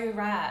is so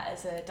rare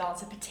as a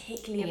dancer,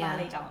 particularly a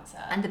ballet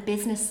dancer. And the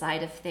business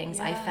side of things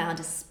I found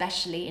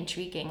especially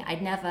intriguing.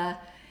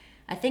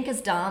 I think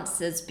as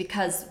dancers,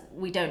 because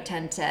we don't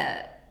tend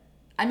to,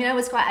 I mean, I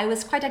was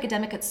quite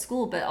academic at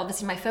school, but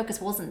obviously my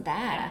focus wasn't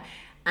there.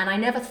 And I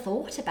never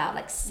thought about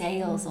like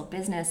sales or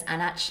business,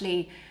 and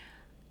actually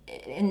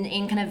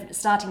in kind of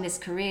starting this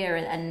career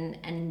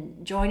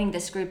and joining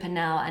this group and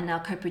now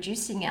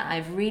co-producing it,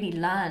 I've really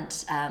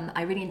learned,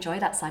 I really enjoy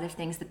that side of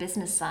things, the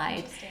business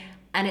side.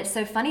 And it's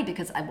so funny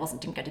because I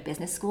didn't go to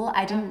business school.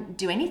 I didn't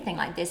do anything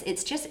like this.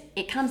 It's just,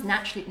 it comes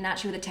naturally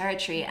with the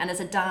territory. And as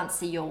a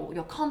dancer,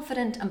 you're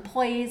confident and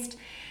poised.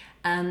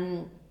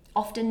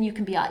 Often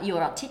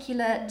you're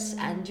articulate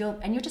and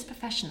you're just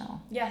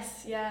professional.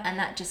 Yes, yeah. And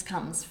that just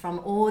comes from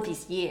all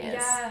these years.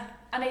 Yeah.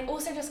 And it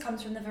also just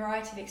comes from the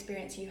variety of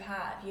experience you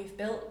have. You've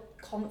built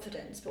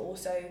confidence, but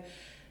also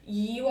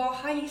you are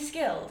highly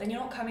skilled, and you're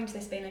not coming to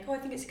this being like, oh, I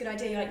think it's a good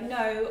idea. You're like,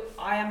 no,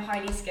 I am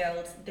highly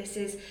skilled.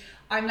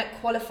 I'm like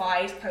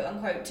qualified, quote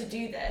unquote, to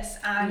do this,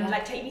 and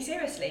like take me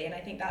seriously. And I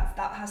think that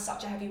has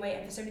such a heavy weight.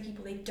 And for so many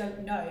people, they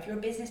don't know. If you're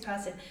a business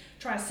person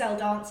trying to sell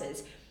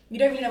dancers, you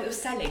don't really know what you're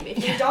selling. But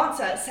if you're a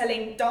dancer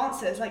selling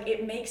dancers, like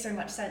it makes so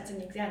much sense.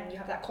 And again, you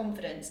have that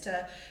confidence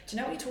to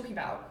know what you're talking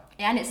about.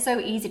 Yeah, and it's so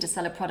easy to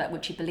sell a product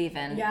which you believe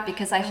in,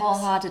 because I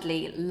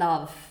wholeheartedly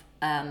love,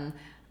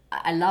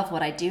 I love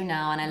what I do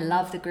now, and I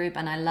love the group,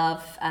 and I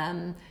love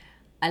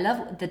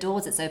the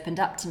doors it's opened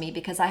up to me,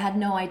 because I had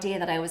no idea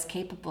that I was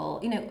capable.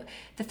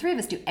 The three of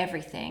us do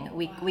everything.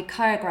 We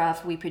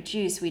choreograph, we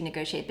produce, we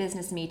negotiate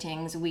business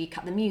meetings, we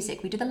cut the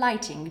music, we do the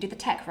lighting, we do the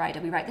tech writer,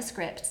 we write the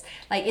scripts.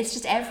 Like, it's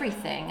just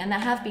everything. And there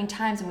have been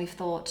times when we've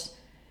thought,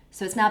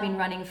 so it's now been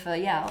running for,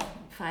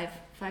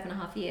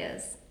 5.5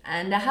 years.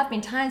 And there have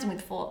been times when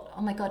we've thought,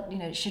 oh my God,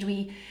 should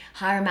we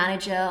hire a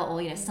manager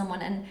or,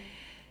 someone? And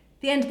at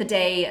the end of the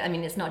day, I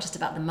mean, it's not just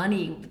about the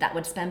money that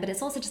would spend, but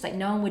it's also just like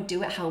no one would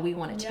do it how we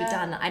want it to be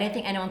done. I don't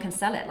think anyone can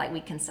sell it like we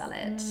can sell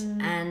it.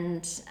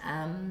 And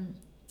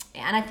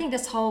I think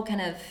this whole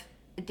kind of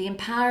the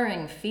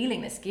empowering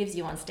feeling this gives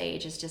you on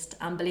stage is just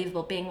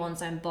unbelievable. Being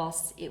one's own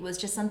boss, it was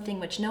just something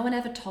which no one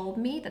ever told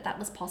me that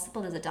was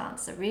possible as a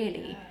dancer,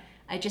 really.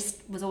 I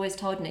just was always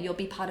told, you'll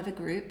be part of a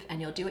group and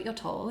you'll do what you're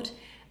told,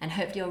 and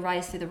hopefully you'll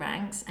rise through the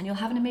ranks and you'll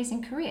have an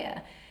amazing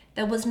career.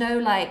 There was no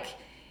like,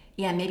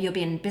 maybe you'll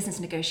be in business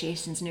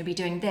negotiations and you'll be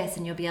doing this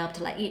and you'll be able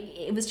to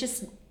it was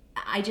just,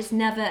 I just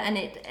never,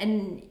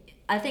 and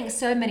I think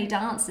so many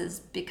dancers,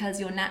 because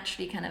you're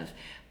naturally kind of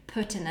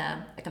put in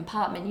a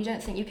compartment, you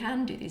don't think you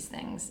can do these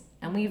things.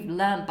 And we've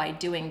learned by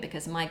doing,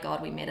 because my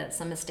God, we made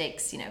some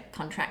mistakes,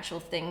 contractual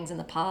things in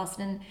the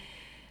past.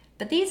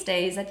 But these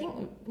days, I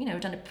think, we've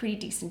done a pretty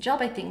decent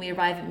job. I think we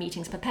arrive at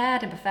meetings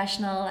prepared and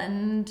professional,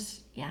 and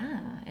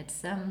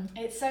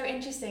It's so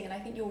interesting, and I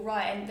think you're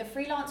right. And the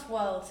freelance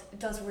world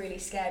does really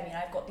scare me. And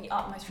I've got the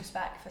utmost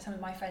respect for some of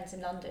my friends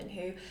in London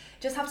who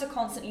just have to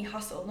constantly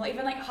hustle, not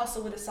even like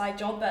hustle with a side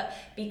job, but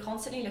be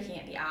constantly looking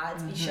at the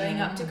ads, be showing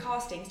up to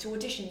castings, to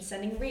auditions,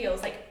 sending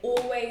reels, like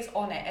always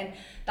on it. And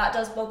that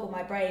does boggle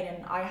my brain.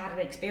 And I had an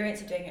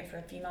experience of doing it for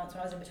a few months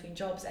when I was in between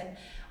jobs, and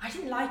I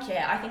didn't like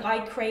it. I think I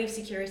crave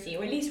security,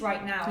 or at least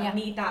right now, I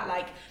need that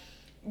like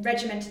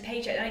regimented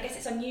paycheck. And I guess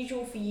it's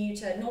unusual for you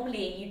to,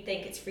 normally you'd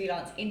think it's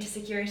freelance into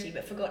security,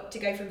 but forgot to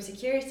go from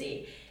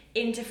security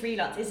into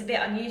freelance is a bit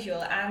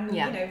unusual and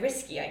you know,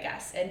 risky, I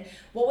guess. And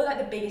what were like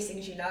the biggest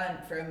things you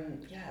learned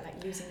from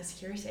like losing the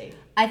security?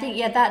 I think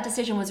that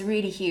decision was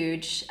really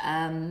huge.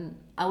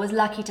 I was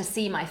lucky to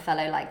see my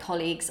fellow like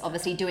colleagues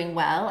obviously doing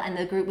well, and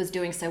the group was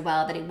doing so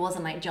well that it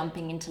wasn't like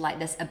jumping into like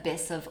this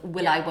abyss of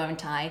will I,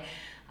 won't I.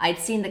 I'd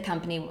seen the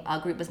company, our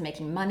group was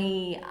making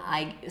money.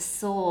 I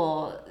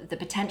saw the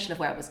potential of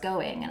where it was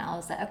going, and I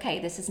was like, okay,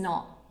 this is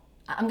not,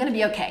 I'm going to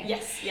be okay.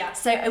 Yes, yeah.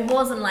 So it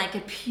wasn't like a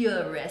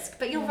pure risk,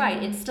 but you're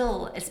right. It's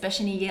still,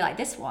 especially in a year like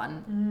this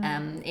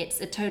one, it's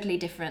a totally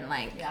different,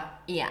 like,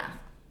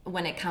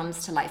 when it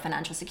comes to like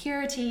financial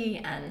security.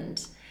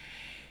 And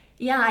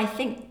I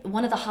think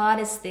one of the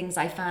hardest things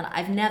I found,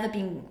 I've never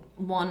been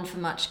one for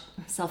much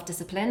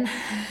self-discipline.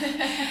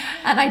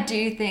 And I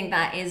do think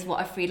that is what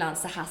a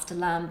freelancer has to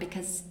learn,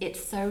 because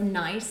it's so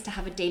nice to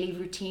have a daily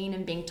routine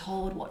and being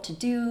told what to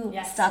do,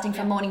 starting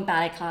from morning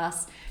ballet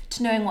class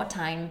to knowing what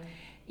time,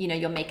 you know,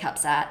 your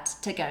makeup's at,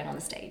 to going on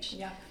the stage.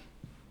 Yeah.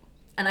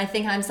 And I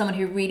think I'm someone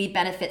who really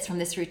benefits from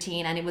this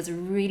routine, and it was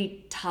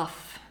really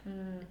tough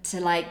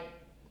to like,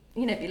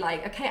 you know, be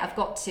like, okay, I've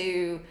got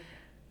to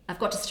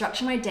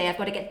structure my day, I've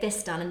got to get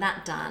this done and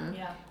that done.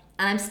 Yeah.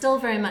 And I'm still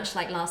very much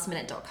like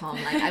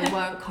lastminute.com. Like I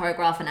won't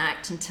choreograph an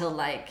act until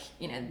like,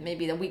 you know,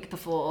 maybe the week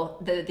before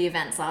the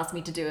events ask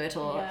me to do it,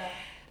 or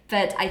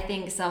but I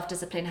think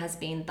self-discipline has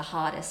been the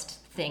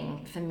hardest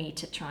thing for me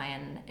to try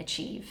and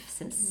achieve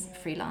since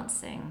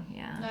freelancing.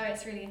 No,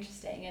 it's really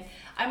interesting. And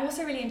I'm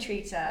also really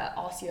intrigued to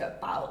ask you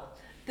about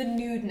the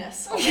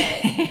nudeness of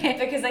it.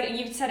 Because like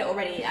you've said it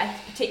already, I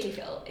particularly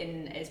feel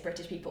as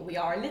British people, we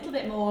are a little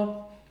bit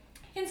more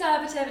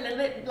conservative, a little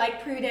bit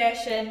like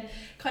prudish, and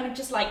kind of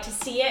just like to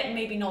see it and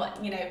maybe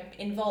not, you know,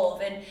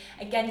 involve. And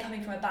again,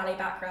 coming from a ballet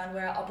background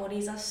where our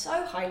bodies are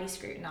so highly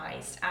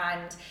scrutinized,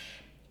 and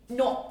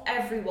not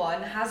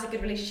everyone has a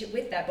good relationship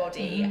with their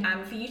body,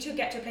 and for you to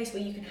get to a place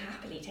where you can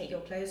happily take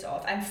your clothes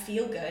off and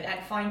feel good and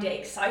find it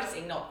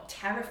exciting, not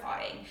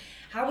terrifying,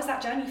 how was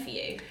that journey for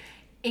you?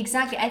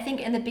 Exactly. I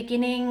think in the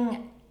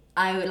beginning,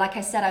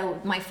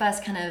 my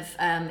first kind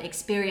of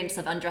experience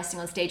of undressing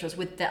on stage was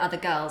with the other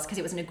girls, because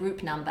it was in a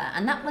group number,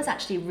 and that was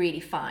actually really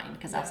fine,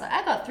 because I was like,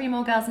 I got 3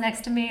 more girls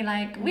next to me,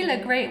 like we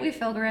look great, we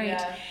feel great.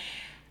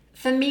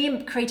 For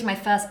me, creating my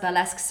first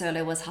burlesque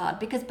solo was hard,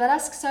 because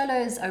burlesque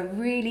solos are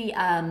really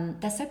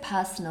they're so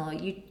personal.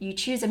 You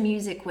choose a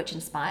music which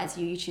inspires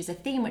you, you choose a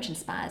theme which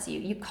inspires you,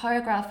 you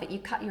choreograph it, you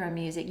cut your own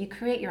music, you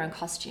create your own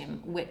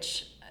costume,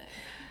 which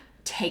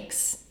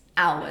takes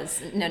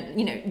hours,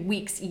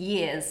 weeks,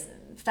 years,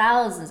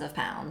 thousands of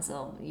pounds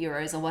or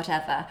euros or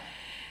whatever.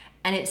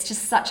 And it's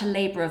just such a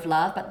labor of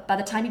love, but by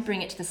the time you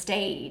bring it to the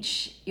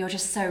stage, you're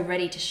just so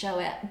ready to show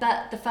it.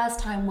 But the first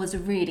time was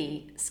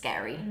really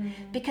scary,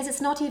 because it's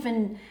not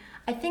even,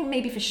 I think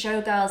maybe for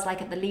showgirls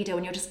like at the Lido,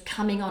 when you're just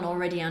coming on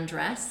already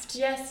undressed.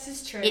 Yes,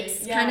 this is true.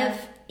 It's kind of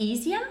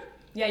easier.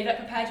 Yeah, you've like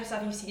prepared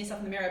yourself, you've seen yourself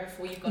in the mirror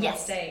before you've gone on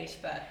stage.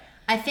 But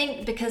I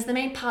think because the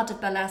main part of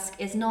burlesque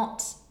is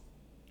not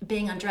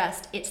being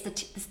undressed, it's the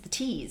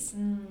tease.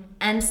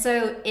 And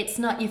so it's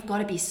not, you've got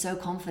to be so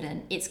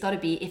confident. It's got to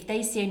be, if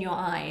they see in your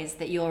eyes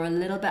that you're a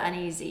little bit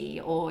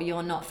uneasy or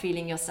you're not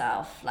feeling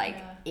yourself, like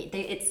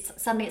it's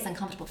suddenly it's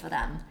uncomfortable for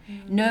them.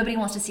 Nobody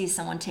wants to see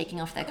someone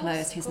taking off their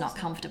clothes who's not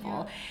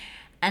comfortable.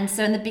 And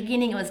so in the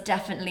beginning it was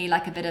definitely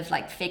like a bit of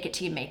like fake it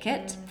till you make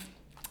it.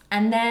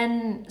 And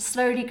then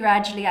slowly,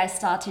 gradually I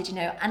started,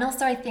 and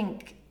also I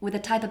think with the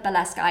type of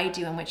burlesque I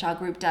do, in which our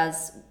group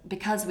does,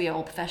 because we are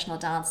all professional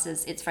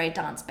dancers, it's very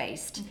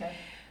dance-based. Okay.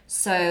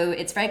 So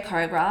it's very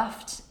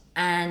choreographed,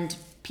 and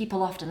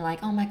people often are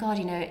like, oh my God,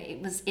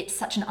 it's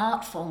such an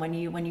art form when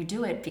you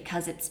do it,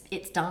 because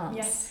it's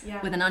dance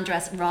with an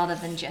undress rather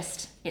than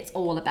just, it's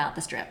all about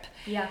the strip.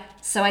 Yeah.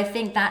 So I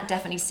think that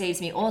definitely saves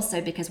me also,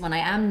 because when I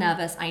am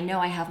nervous, I know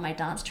I have my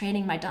dance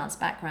training, my dance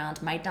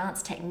background, my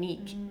dance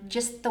technique,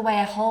 just the way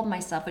I hold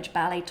myself, which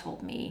ballet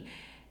taught me,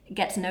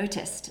 gets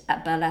noticed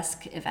at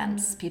burlesque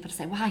events. People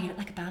say, wow, you look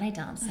like a ballet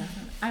dancer.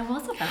 I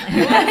was a ballet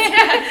dancer.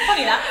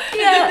 Funny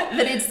that.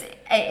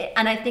 But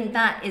and I think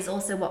that is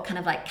also what kind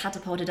of like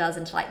catapulted us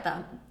into like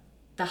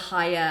the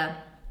higher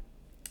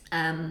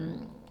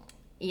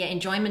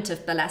enjoyment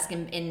of burlesque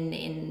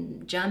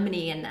in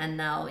Germany and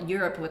now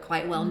Europe. We're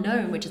quite well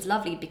known, which is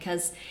lovely,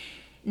 because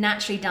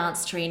naturally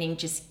dance training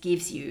just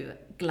gives you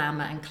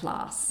glamour and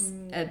class,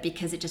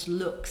 because it just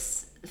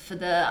looks, for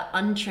the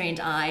untrained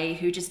eye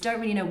who just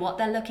don't really know what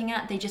they're looking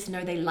at, they just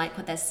know they like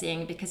what they're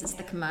seeing because it's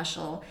the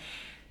commercial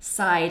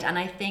side. And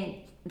I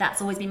think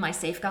that's always been my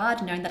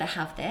safeguard, knowing that I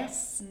have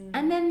this.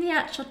 And then the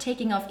actual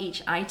taking off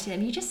each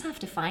item, you just have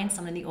to find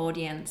someone in the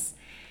audience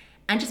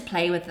and just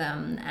play with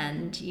them,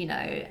 and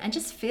and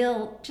just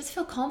feel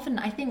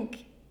confident. I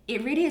think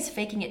it really is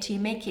faking it till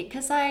you make it,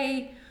 because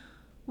I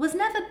was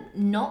never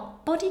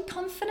not body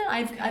confident.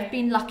 I've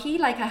been lucky,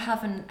 like I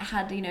haven't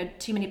had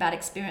too many bad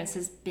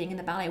experiences being in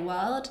the ballet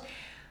world.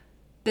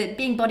 But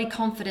being body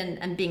confident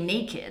and being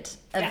naked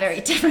are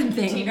very different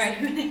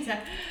things.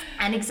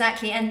 And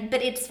exactly,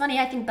 but it's funny,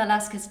 I think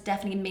burlesque has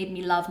definitely made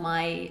me love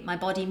my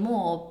body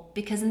more,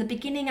 because in the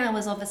beginning I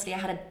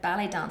had a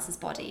ballet dancer's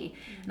body,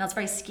 and I was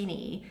very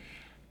skinny.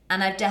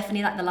 And I've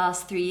definitely, like the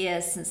last 3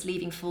 years since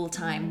leaving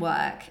full-time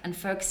work and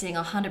focusing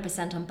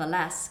 100% on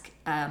burlesque,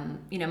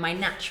 my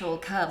natural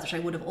curves, which I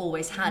would have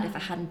always had if I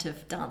hadn't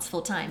have danced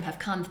full-time, have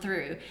come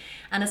through.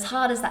 And as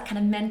hard as that kind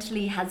of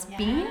mentally has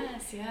been,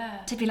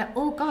 to be like,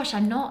 oh gosh,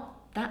 I'm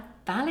not that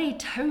ballet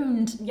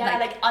toned.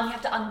 Yeah, you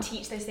have to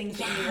unteach those things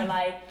that you were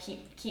like,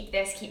 keep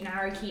this, keep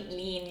narrow, keep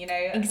lean,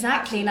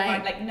 Exactly.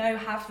 No,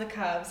 have the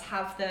curves,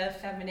 have the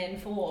feminine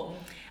form.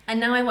 And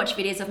now I watch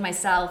videos of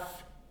myself,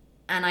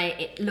 and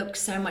it looks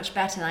so much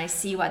better, and I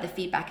see why the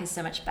feedback is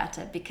so much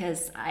better,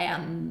 because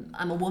I'm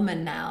a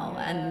woman now.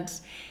 And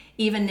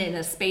even in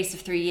a space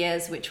of 3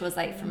 years, which was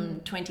like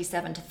from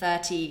 27 to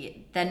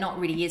 30, they're not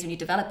really years when you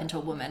develop into a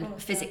woman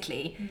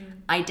physically.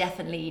 I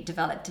definitely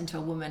developed into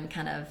a woman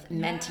kind of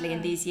mentally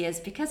in these years,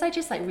 because I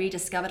just like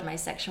rediscovered my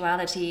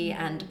sexuality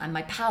and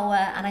my power.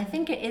 And I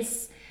think it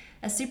is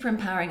a super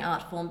empowering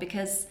art form,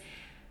 because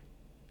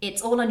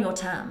it's all on your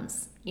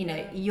terms.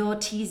 You're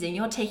teasing,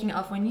 you're taking it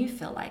off when you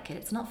feel like it.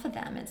 It's not for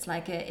them. It's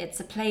like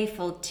it's a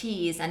playful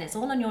tease, and it's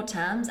all on your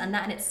terms. And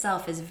that in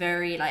itself is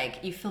very,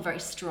 you feel very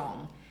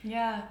strong.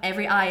 Yeah.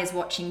 Every eye is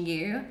watching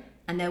you,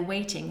 and they're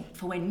waiting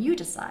for when you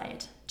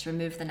decide to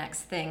remove the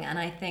next thing. And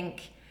I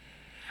think,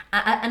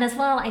 and as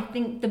well, I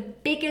think the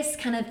biggest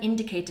kind of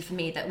indicator for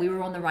me that we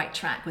were on the right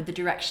track with the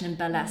direction in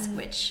burlesque,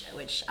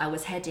 which I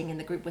was heading and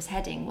the group was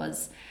heading,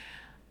 was,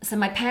 so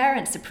my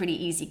parents are pretty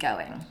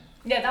easygoing.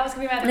 Yeah, that was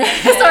going to be my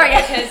question. Sorry.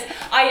 Because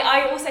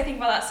I also think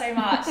about that so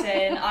much,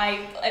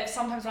 and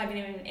sometimes when I've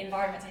been in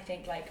environments, I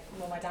think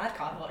well, my dad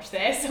can't watch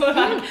this, or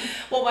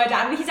my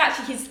dad,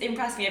 he's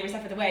impressed me every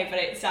step of the way, but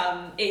it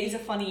is a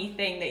funny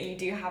thing that you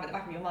do have at the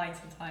back of your mind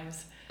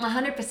sometimes.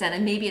 100%,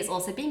 and maybe it's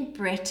also being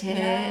British.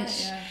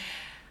 Yeah.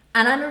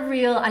 And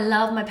I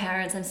love my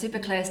parents, I'm super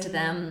close to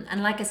them,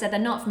 and like I said, they're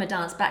not from a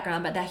dance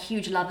background, but they're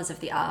huge lovers of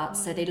the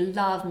arts, so they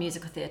love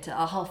musical theatre.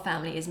 Our whole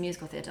family is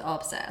musical theatre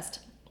obsessed.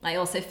 I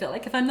also feel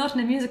like if I'm not in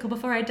a musical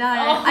before I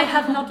die, I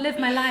have not lived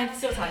my life.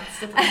 Still time.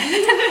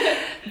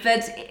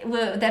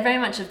 But they're very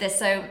much of this,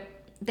 so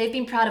they've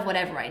been proud of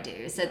whatever I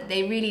do. So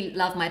they really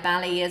love my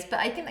ballet years, but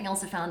I think they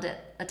also found it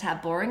a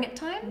tad boring at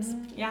times.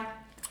 Yeah.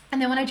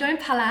 And then when I joined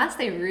Palace,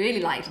 they really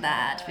liked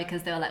that,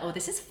 because they were like, oh,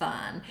 this is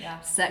fun.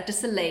 Yeah. Cirque du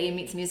Soleil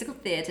meets musical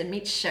theatre,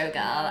 meets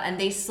showgirl, and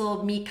they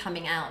saw me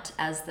coming out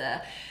as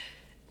the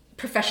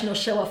professional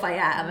show-off I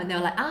am, and they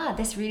were like,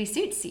 this really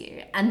suits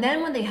you. And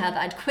then when they heard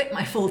that I'd quit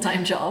my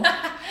full-time job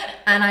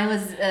and I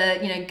was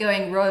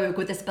going rogue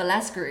with this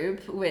burlesque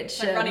group,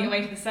 which running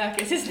away to the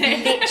circus, isn't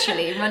it?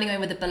 Literally running away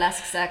with the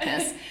burlesque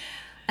circus.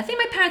 I think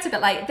my parents are a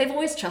bit they've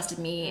always trusted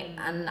me,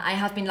 and I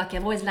have been lucky.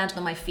 I've always landed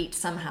on my feet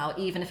somehow,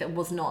 even if it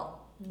was not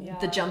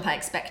the jump I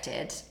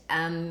expected.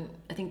 I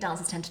think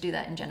dancers tend to do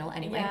that in general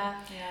anyway.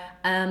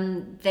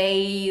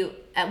 They,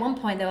 at one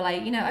point, they were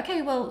like,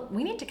 okay, well,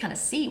 we need to kind of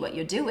see what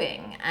you're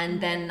doing.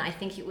 And then I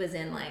think it was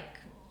in would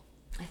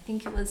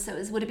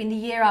have been the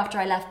year after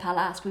I left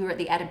Palace, we were at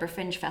the Edinburgh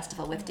Fringe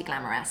Festival with De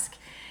Glamouresque.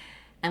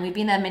 And we've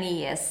been there many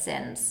years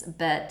since,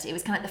 but it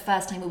was kind of the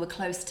first time we were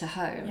close to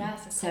home.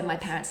 Yes, so my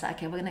parents were like,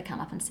 okay, we're going to come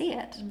up and see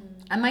it.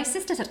 And my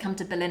sisters had come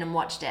to Berlin and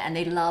watched it, and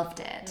they loved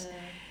it.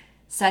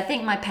 So I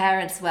think my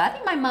parents were, I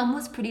think my mum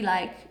was pretty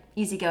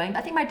easygoing, but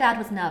I think my dad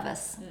was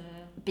nervous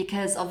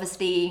because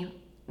obviously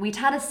we'd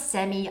had a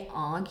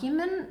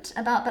semi-argument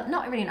but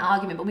not really an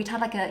argument, but we'd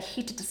had a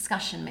heated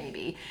discussion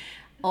maybe,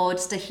 or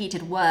just a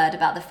heated word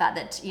about the fact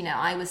that,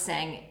 I was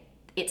saying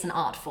it's an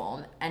art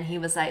form, and he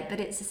was like, but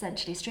it's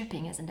essentially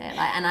stripping, isn't it?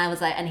 And I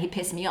was like, and he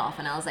pissed me off,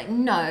 and I was like,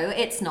 no,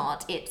 it's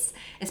not. It's,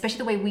 especially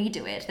the way we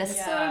do it. There's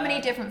so many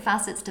different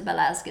facets to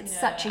burlesque. It's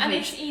such a huge... And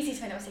it's easy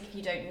to make a mistake if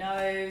you don't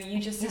know. You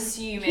just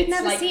assume You've it's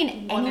never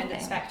seen one anything. end of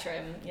the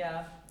spectrum.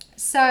 Yeah.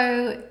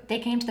 So they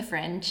came to the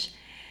Fringe.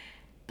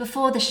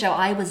 Before the show,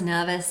 I was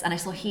nervous, and I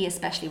saw he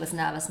especially was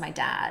nervous, my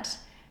dad,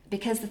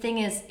 because the thing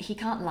is, he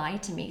can't lie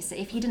to me. So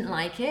if he didn't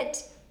like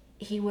it,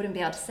 he wouldn't be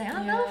able to say,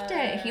 I loved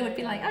it. He would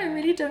be like, I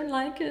really don't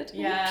like it.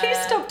 Please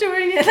stop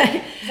doing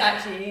it.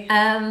 Exactly.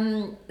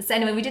 So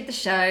anyway, we did the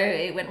show.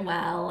 It went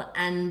well.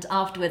 And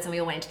afterwards, when we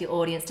all went into the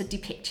audience to do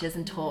pictures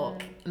and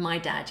talk, my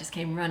dad just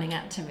came running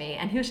up to me.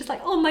 And he was just like,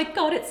 oh my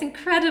God, it's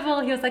incredible.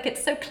 He was like,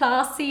 it's so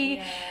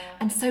classy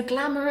and so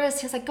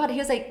glamorous. He was like, God, he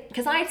was like,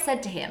 because I had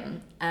said to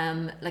him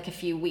a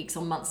few weeks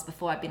or months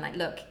before, I'd been like,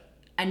 look,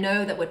 I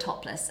know that we're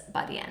topless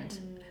by the end.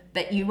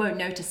 but you won't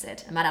notice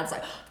it. And my dad was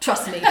like,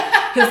 trust me.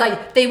 He was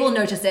like, they will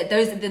notice it.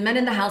 The men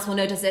in the house will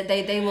notice it.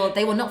 They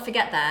will not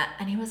forget that.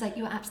 And he was like,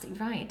 you're absolutely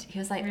right. He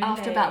was like, really?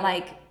 After about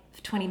like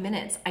 20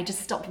 minutes, I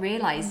just stopped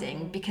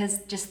realizing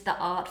because just the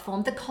art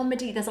form, the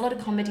comedy, there's a lot of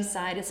comedy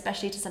side,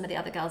 especially to some of the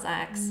other girls'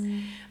 acts.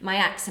 My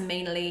acts are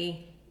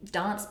mainly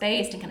dance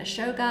based and kind of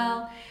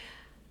showgirl.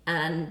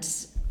 And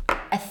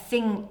I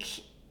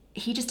think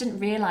he just didn't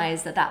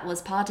realize that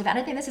was part of it. And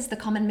I think this is the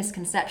common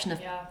misconception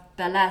of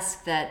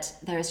burlesque, that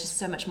there is just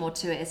so much more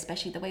to it,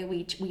 especially the way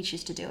we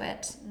choose to do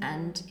it.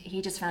 And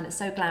he just found it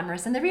so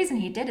glamorous. And the reason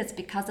he did is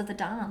because of the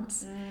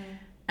dance.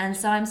 And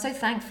so I'm so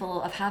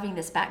thankful of having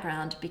this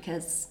background,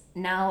 because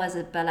now as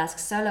a burlesque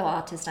solo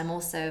artist, I'm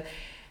also,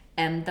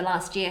 the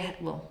last year,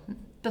 well,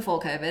 before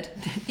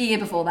COVID, the year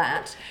before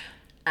that,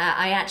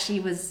 I actually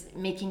was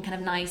making kind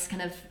of nice,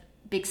 kind of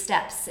big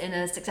steps in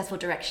a successful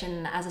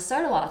direction as a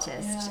solo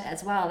artist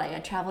as well. Like I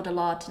traveled a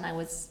lot, and I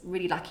was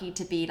really lucky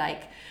to be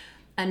like,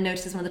 and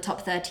noticed as one of the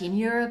top 30 in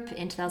Europe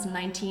in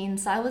 2019.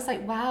 So I was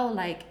like, wow,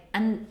 like,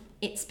 and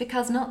it's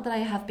because not that I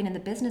have been in the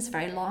business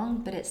very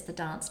long, but it's the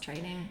dance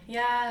training.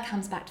 Yeah. It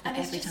comes back to that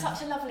every time.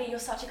 And you're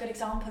such a good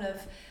example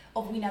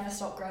of we never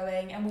stop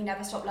growing and we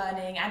never stop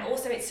learning. And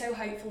also it's so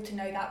hopeful to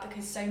know that,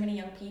 because so many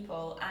young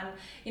people, and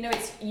you know,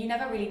 you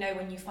never really know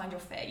when you find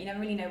your fit, you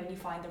never really know when you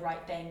find the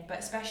right thing, but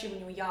especially when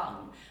you're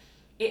young,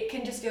 it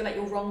can just feel like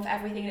you're wrong for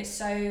everything. And it's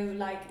so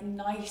like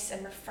nice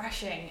and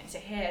refreshing to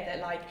hear that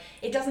like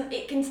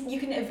you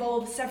can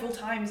evolve several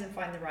times and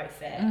find the right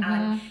fit,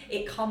 and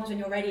it comes when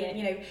you're ready. And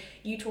you know,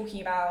 you talking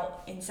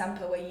about in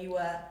Semper where you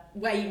were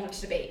where you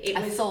wanted to be, it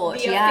was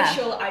the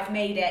official, I've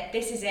made it,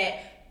 this is it,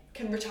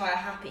 can retire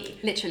happy,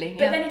 literally.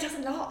 But then it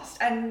doesn't last,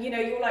 and you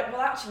know, you're like,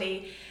 well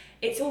actually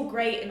it's all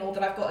great and all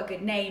that I've got a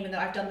good name and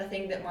that I've done the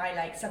thing that my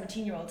like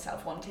 17-year-old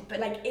self wanted, but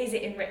like, is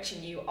it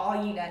enriching you? Are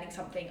you learning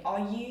something? Are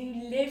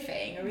you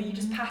living, or are you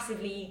just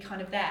passively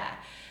kind of there?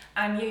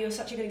 And you're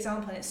such a good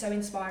example, and it's so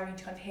inspiring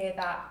to kind of hear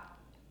that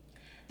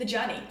the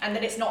journey, and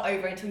that it's not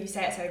over until you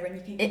say it's over, and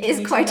you can. It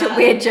is quite a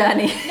weird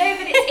journey. No,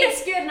 but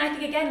it's good, and I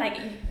think again, like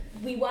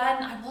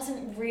I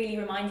wasn't really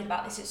reminded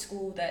about this at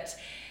school, that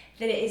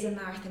it is a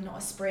marathon, not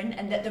a sprint,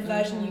 and that the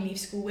version you leave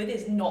school with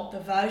is not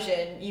the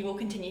version you will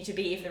continue to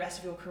be for the rest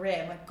of your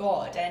career. My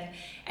God. And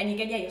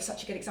again, you're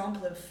such a good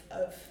example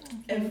of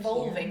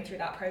evolving through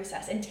that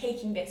process and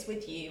taking bits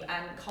with you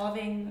and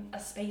carving a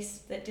space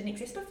that didn't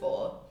exist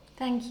before.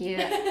 Thank you.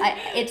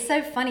 It's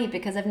so funny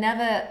because I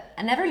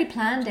never really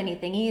planned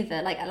anything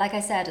either. Like I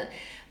said,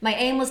 my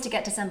aim was to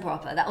get to Semper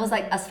Opera. That was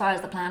like as far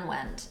as the plan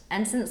went.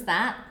 And since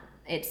that,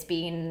 it's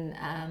been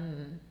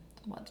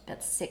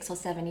about 6 or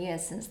 7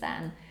 years since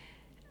then.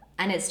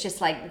 And it's just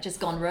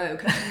gone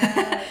rogue.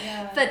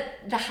 But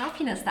the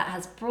happiness that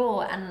has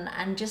brought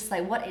and just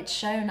like what it's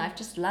shown, I've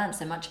just learned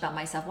so much about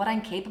myself, what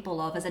I'm capable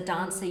of. As a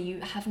dancer,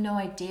 you have no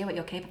idea what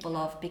you're capable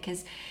of,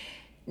 because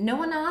no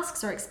one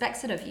asks or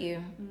expects it of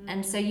you.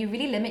 And so you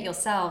really limit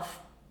yourself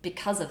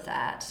because of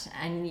that.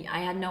 And I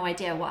had no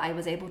idea what I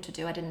was able to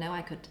do. I didn't know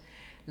I could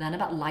learn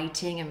about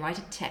lighting and write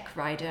a tech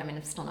rider. I mean,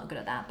 I'm still not good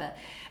at that, but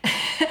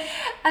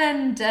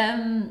and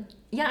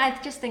I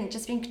just think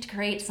being to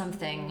create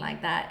something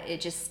like that,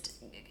 it just,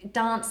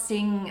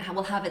 dancing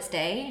will have its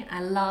day.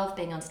 I love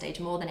being on stage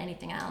more than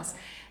anything else,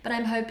 but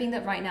I'm hoping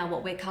that right now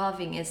what we're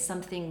carving is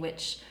something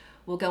which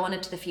will go on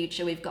into the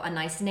future. We've got a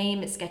nice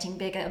name, it's getting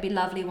bigger. It'll be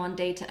lovely one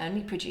day to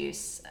only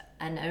produce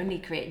and only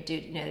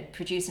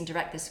produce and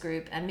direct this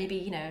group, and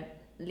maybe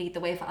lead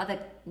the way for other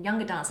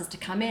younger dancers to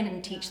come in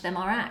and teach them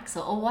our acts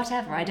or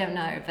whatever. I don't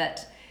know,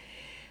 but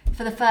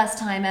for the first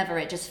time ever,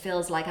 it just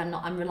feels like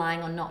I'm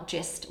relying on not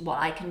just what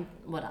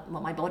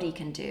my body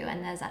can do,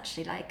 and there's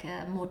actually like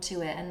more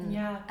to it.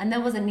 And there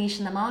was a niche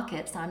in the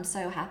market, so I'm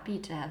so happy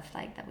to have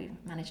that we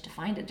managed to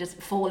find it, just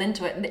fall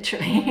into it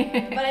literally.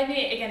 But I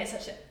mean, again, it's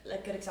such a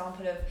good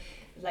example of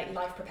like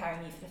life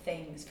preparing you for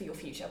things for your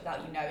future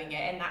without you knowing it.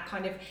 And that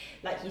kind of,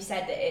 like you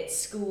said, that at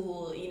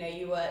school,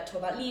 you were taught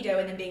about Lido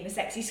and then being the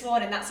sexy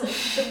swan, and that sort of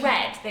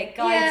thread that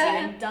guides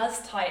you and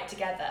does tie it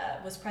together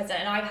was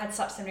present. And I've had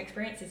such similar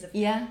experiences of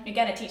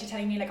again, a teacher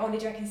telling me like, oh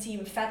Lydia, I can see you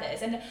with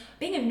feathers, and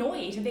being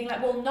annoyed and being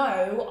like, well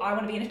no, I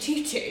want to be in a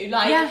tutu,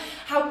 like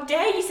how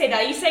dare you say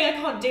that, you saying I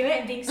can't do it,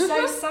 and being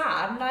so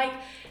sad. And like,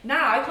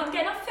 now I can't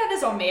get enough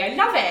feathers on me, I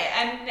love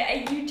it.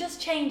 And you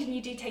just change, and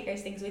you do take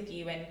those things with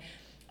you. And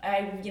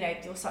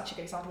you're such a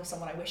good example of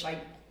someone I wish I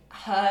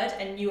heard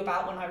and knew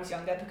about when I was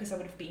younger, because I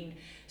would have been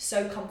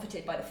so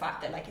comforted by the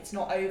fact that like it's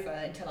not over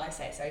until I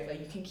say it's over.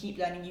 You can keep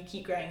learning, you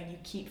keep growing, and you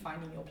keep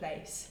finding your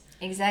place.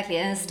 Exactly,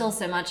 and there's still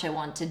so much I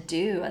want to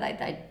do.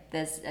 I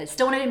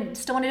still want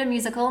to do a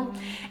musical,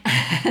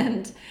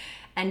 and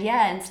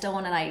still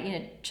want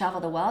to travel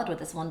the world with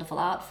this wonderful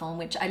art form,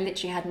 which I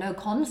literally had no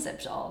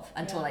concept of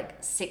until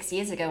 6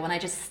 years ago, when I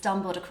just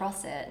stumbled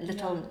across it,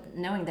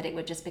 knowing that it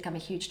would just become a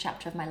huge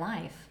chapter of my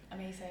life.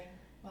 Amazing.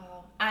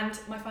 Wow. And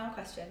my final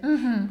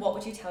question, what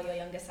would you tell your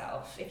younger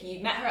self if you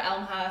met her at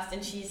Elmhurst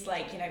and she's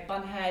like,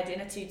 bunhead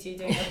in a tutu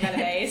doing her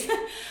melodies?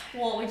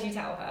 What would you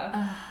tell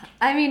her?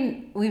 I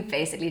mean, we've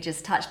basically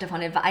just touched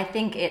upon it, but I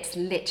think it's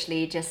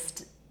literally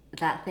just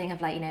that thing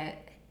of like, you know,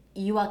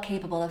 you are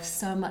capable of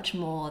so much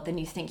more than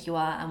you think you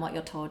are and what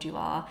you're told you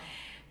are.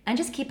 And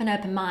just keep an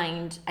open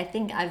mind. I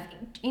think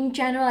in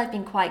general, I've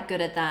been quite good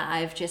at that.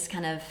 I've just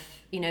kind of,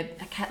 you know,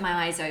 kept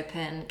my eyes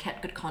open,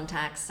 kept good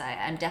contacts.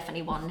 I'm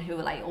definitely one who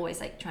like always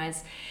like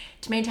tries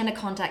to maintain a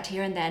contact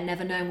here and there,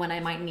 never knowing when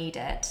I might need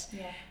it.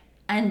 Yeah.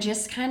 And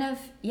just kind of,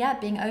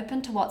 being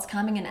open to what's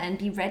coming and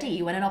be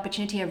ready when an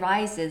opportunity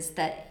arises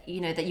that, you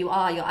know, that your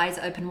eyes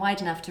are open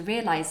wide enough to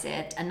realize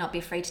it and not be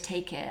afraid to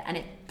take it. And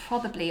it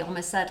probably,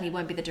 almost certainly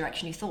won't be the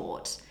direction you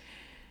thought.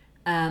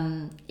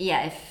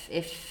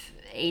 If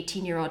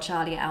 18-year-old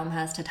Charlie at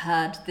Elmhurst had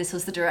heard this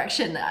was the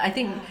direction, I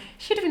think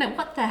she'd have been like,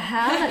 what the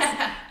hell?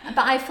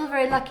 But I feel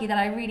very lucky that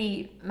I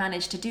really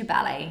managed to do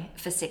ballet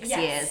for 6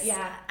 years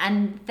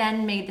and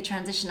then made the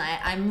transition.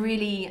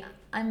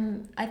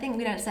 I think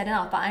we don't say it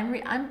enough, but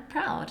I'm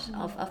proud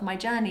of my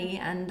journey,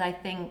 and I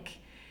think,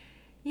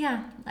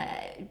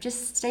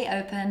 just stay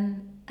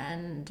open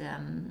and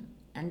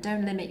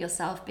don't limit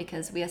yourself,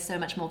 because we are so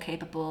much more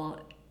capable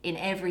in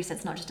every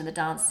sense, not just in the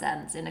dance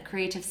sense, in a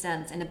creative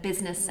sense, in a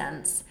business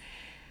sense.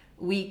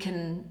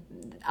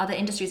 Other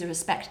industries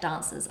respect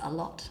dancers a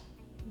lot.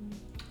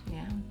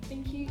 Yeah.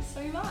 Thank you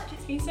so much.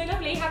 It's been so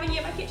lovely having you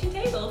at my kitchen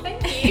table.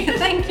 Thank you.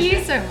 Thank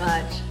you so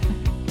much.